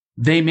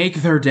they make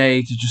their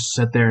day to just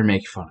sit there and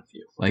make fun of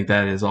you. Like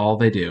that is all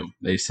they do.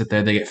 They sit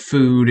there, they get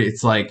food.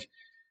 It's like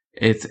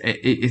it's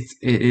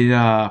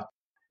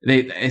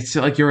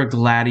like you're a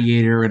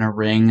gladiator in a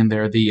ring, and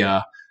they're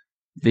the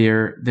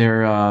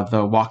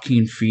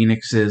Joaquin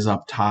Phoenixes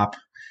up top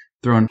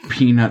throwing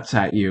peanuts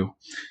at you.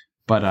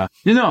 But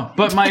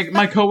but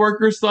my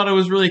coworkers thought it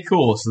was really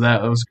cool, so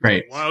that was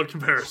great. Wild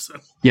comparison.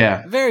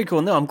 Yeah, very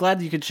cool. No, I'm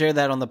glad you could share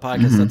that on the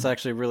podcast. Mm-hmm. That's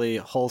actually really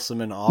wholesome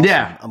and awesome.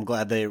 Yeah, I'm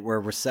glad they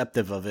were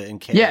receptive of it and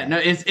came. Yeah, no,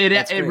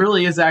 it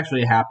really is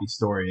actually a happy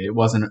story. It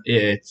wasn't.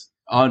 It's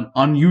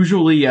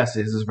unusually, yes,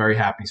 it is a very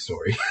happy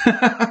story.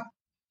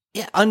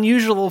 Yeah,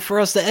 unusual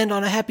for us to end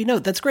on a happy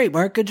note. That's great,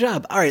 Mark. Good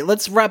job. All right,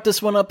 let's wrap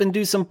this one up and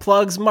do some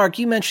plugs. Mark,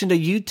 you mentioned a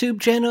YouTube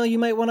channel you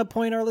might want to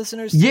point our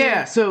listeners to.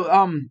 Yeah, so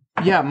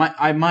my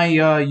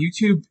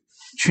YouTube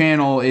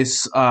channel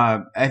is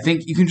I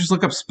think you can just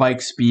look up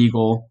Spike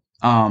Spiegel.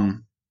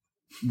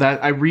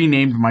 That I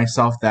renamed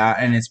myself that,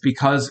 and it's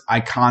because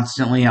I'm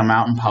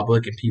out in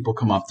public and people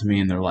come up to me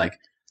and they're like,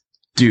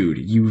 "Dude,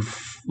 you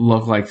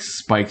look like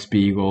Spike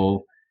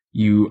Spiegel.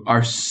 You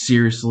are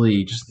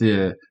seriously just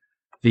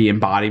the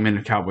embodiment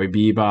of Cowboy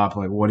Bebop.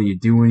 Like, what are you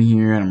doing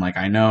here?" And I'm like,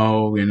 I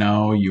know,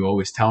 you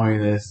always tell me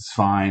this. It's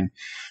fine.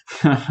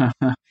 And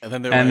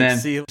then they're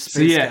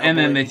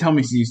then they tell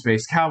me see you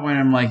Space Cowboy, and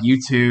I'm like, you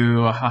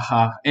too,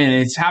 haha. And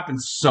it's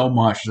happened so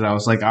much that I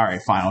was like, all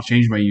right, fine, I'll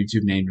change my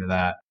YouTube name to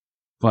that.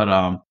 But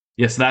so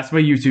that's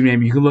my YouTube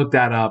name. You can look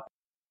that up.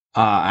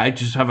 I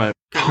just have a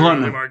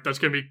ton of Mark. That's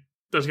gonna be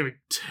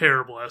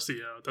terrible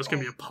SEO. That's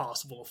gonna be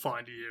impossible to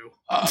find you.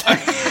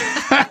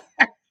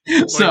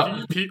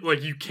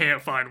 You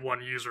can't find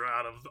one user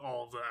out of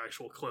all of the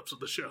actual clips of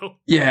the show.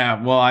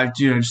 Yeah, well, I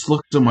just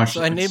looked so much.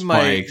 So I named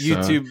my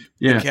YouTube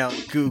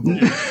account Google.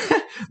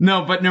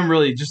 No,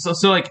 really, just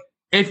so like,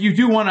 if you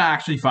do want to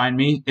actually find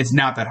me, it's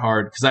not that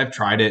hard because I've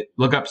tried it.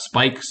 Look up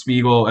Spike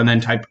Spiegel and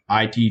then type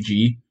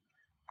ITG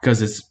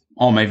because it's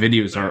all my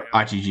videos are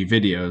ITG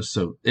videos,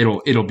 so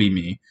it'll be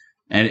me,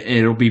 and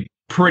it'll be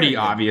pretty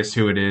obvious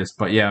who it is.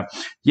 But yeah,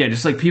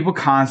 just like people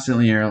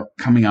constantly are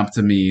coming up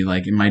to me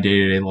like in my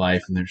day-to-day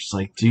life, and they're just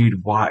like,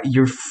 dude, why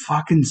you're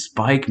fucking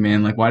Spike,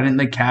 man? Like, why didn't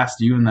they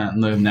cast you in the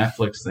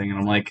Netflix thing? And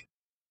I'm like,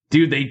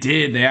 dude, they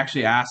did. They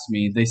actually asked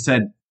me. They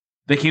said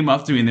they came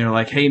up to me and they were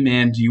like, hey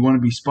man, do you want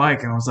to be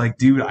Spike? And I was like,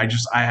 dude, I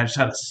just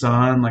had a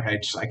son. Like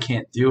I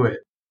can't do it.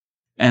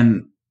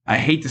 And I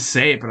hate to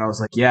say it, but I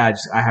was like, yeah,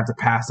 I have to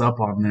pass up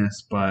on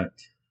this. But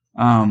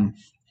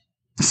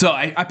so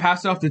I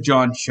passed it off to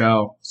John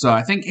Cho. So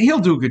I think he'll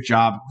do a good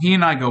job. He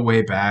and I go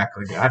way back.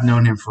 Like I've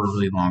known him for a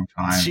really long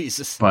time.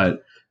 Jesus. But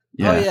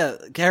yeah. Oh yeah,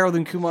 Harold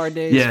and Kumar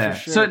days. Yeah. For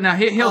sure. So now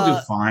he'll do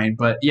fine.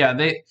 But yeah,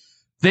 they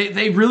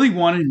really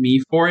wanted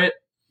me for it.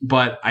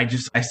 But I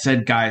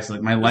said, guys,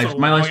 like my life's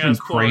been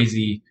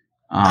crazy.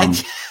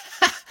 I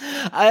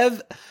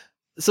have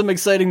some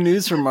exciting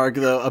news from Mark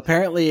though.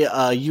 Apparently,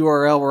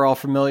 URL we're all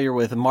familiar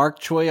with, Mark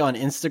Choi on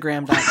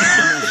Instagram.com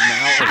is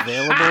now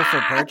available for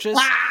purchase.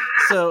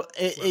 So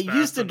it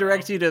used to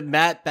direct you to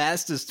Matt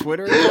Basta's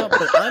Twitter account,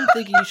 but I'm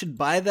thinking you should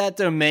buy that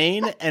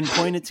domain and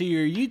point it to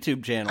your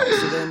YouTube channel,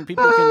 so then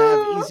people can have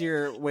an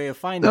easier way of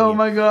finding you. Oh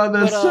my god,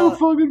 that's so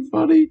fucking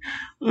funny.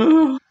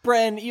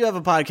 Bren, you have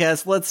a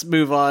podcast. Let's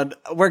move on.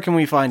 Where can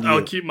we find you?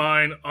 I'll keep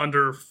mine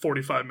under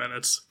 45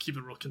 minutes. Keep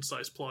it real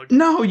concise. Plug.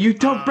 No, you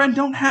don't, Bren. You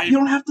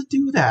don't have to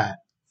do that.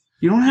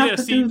 You don't have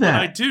to do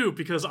that. I do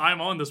because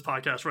I'm on this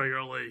podcast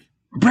regularly.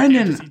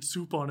 Brendan, I just eat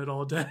soup on it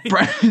all day.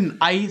 Brendan,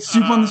 I eat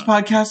soup on this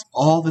podcast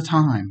all the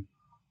time.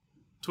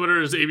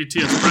 Twitter is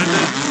ABTS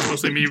Brendan.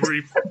 Mostly me.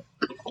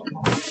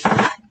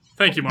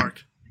 Thank you,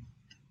 Mark.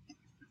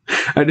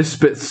 I just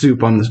spit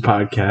soup on this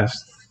podcast.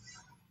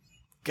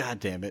 God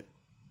damn it.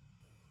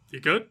 You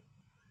good?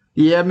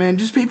 Yeah, man.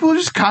 Just people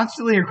just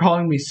constantly are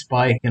calling me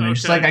Spike, and I'm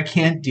just like, I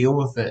can't deal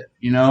with it.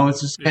 You know,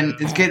 it's just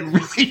it's getting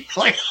really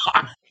like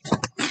hot.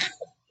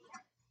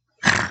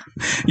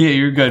 Yeah,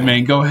 you're good,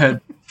 man. Go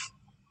ahead.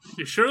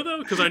 You sure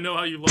though? Because I know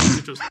how you love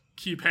to just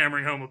keep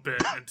hammering home a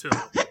bit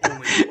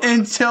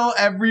until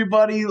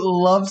everybody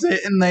loves it,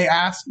 and they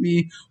ask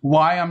me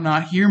why I'm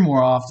not here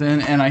more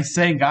often, and I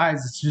say,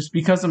 guys, it's just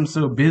because I'm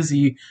so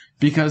busy.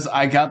 Because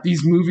I got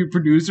these movie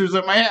producers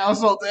at my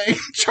house all day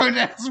trying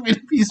to ask me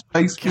to be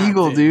Spike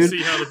Spiegel, dude.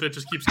 See how the bit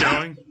just keeps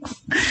going?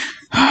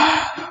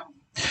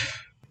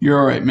 You're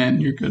all right,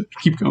 man. You're good.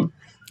 Keep going.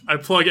 I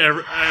plug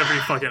every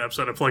fucking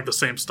episode. I plug the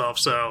same stuff,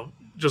 so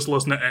just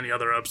listen to any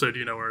other episode.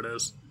 You know where it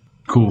is.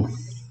 Cool.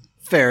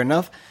 Fair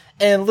enough.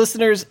 And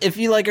listeners, if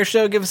you like our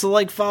show, give us a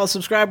like, follow,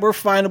 subscribe. We're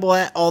findable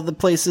at all the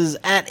places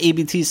at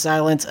ABT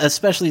Silence,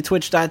 especially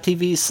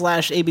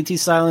twitch.tv/ABT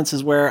Silence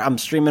is where I'm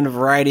streaming a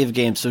variety of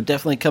games. So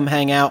definitely come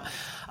hang out.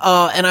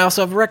 And I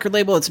also have a record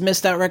label. It's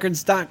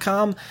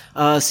missedoutrecords.com.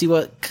 See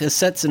what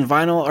cassettes and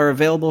vinyl are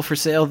available for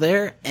sale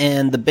there.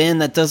 And the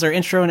band that does our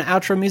intro and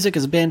outro music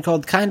is a band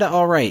called Kinda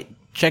Alright.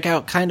 Check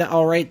out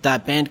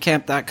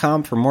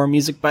kindaalright.bandcamp.com for more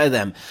music by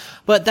them.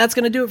 But that's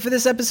going to do it for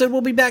this episode.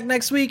 We'll be back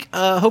next week.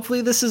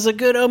 Hopefully this is a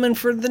good omen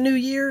for the new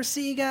year.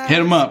 See you guys. Hit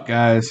them up,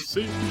 guys.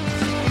 See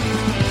you.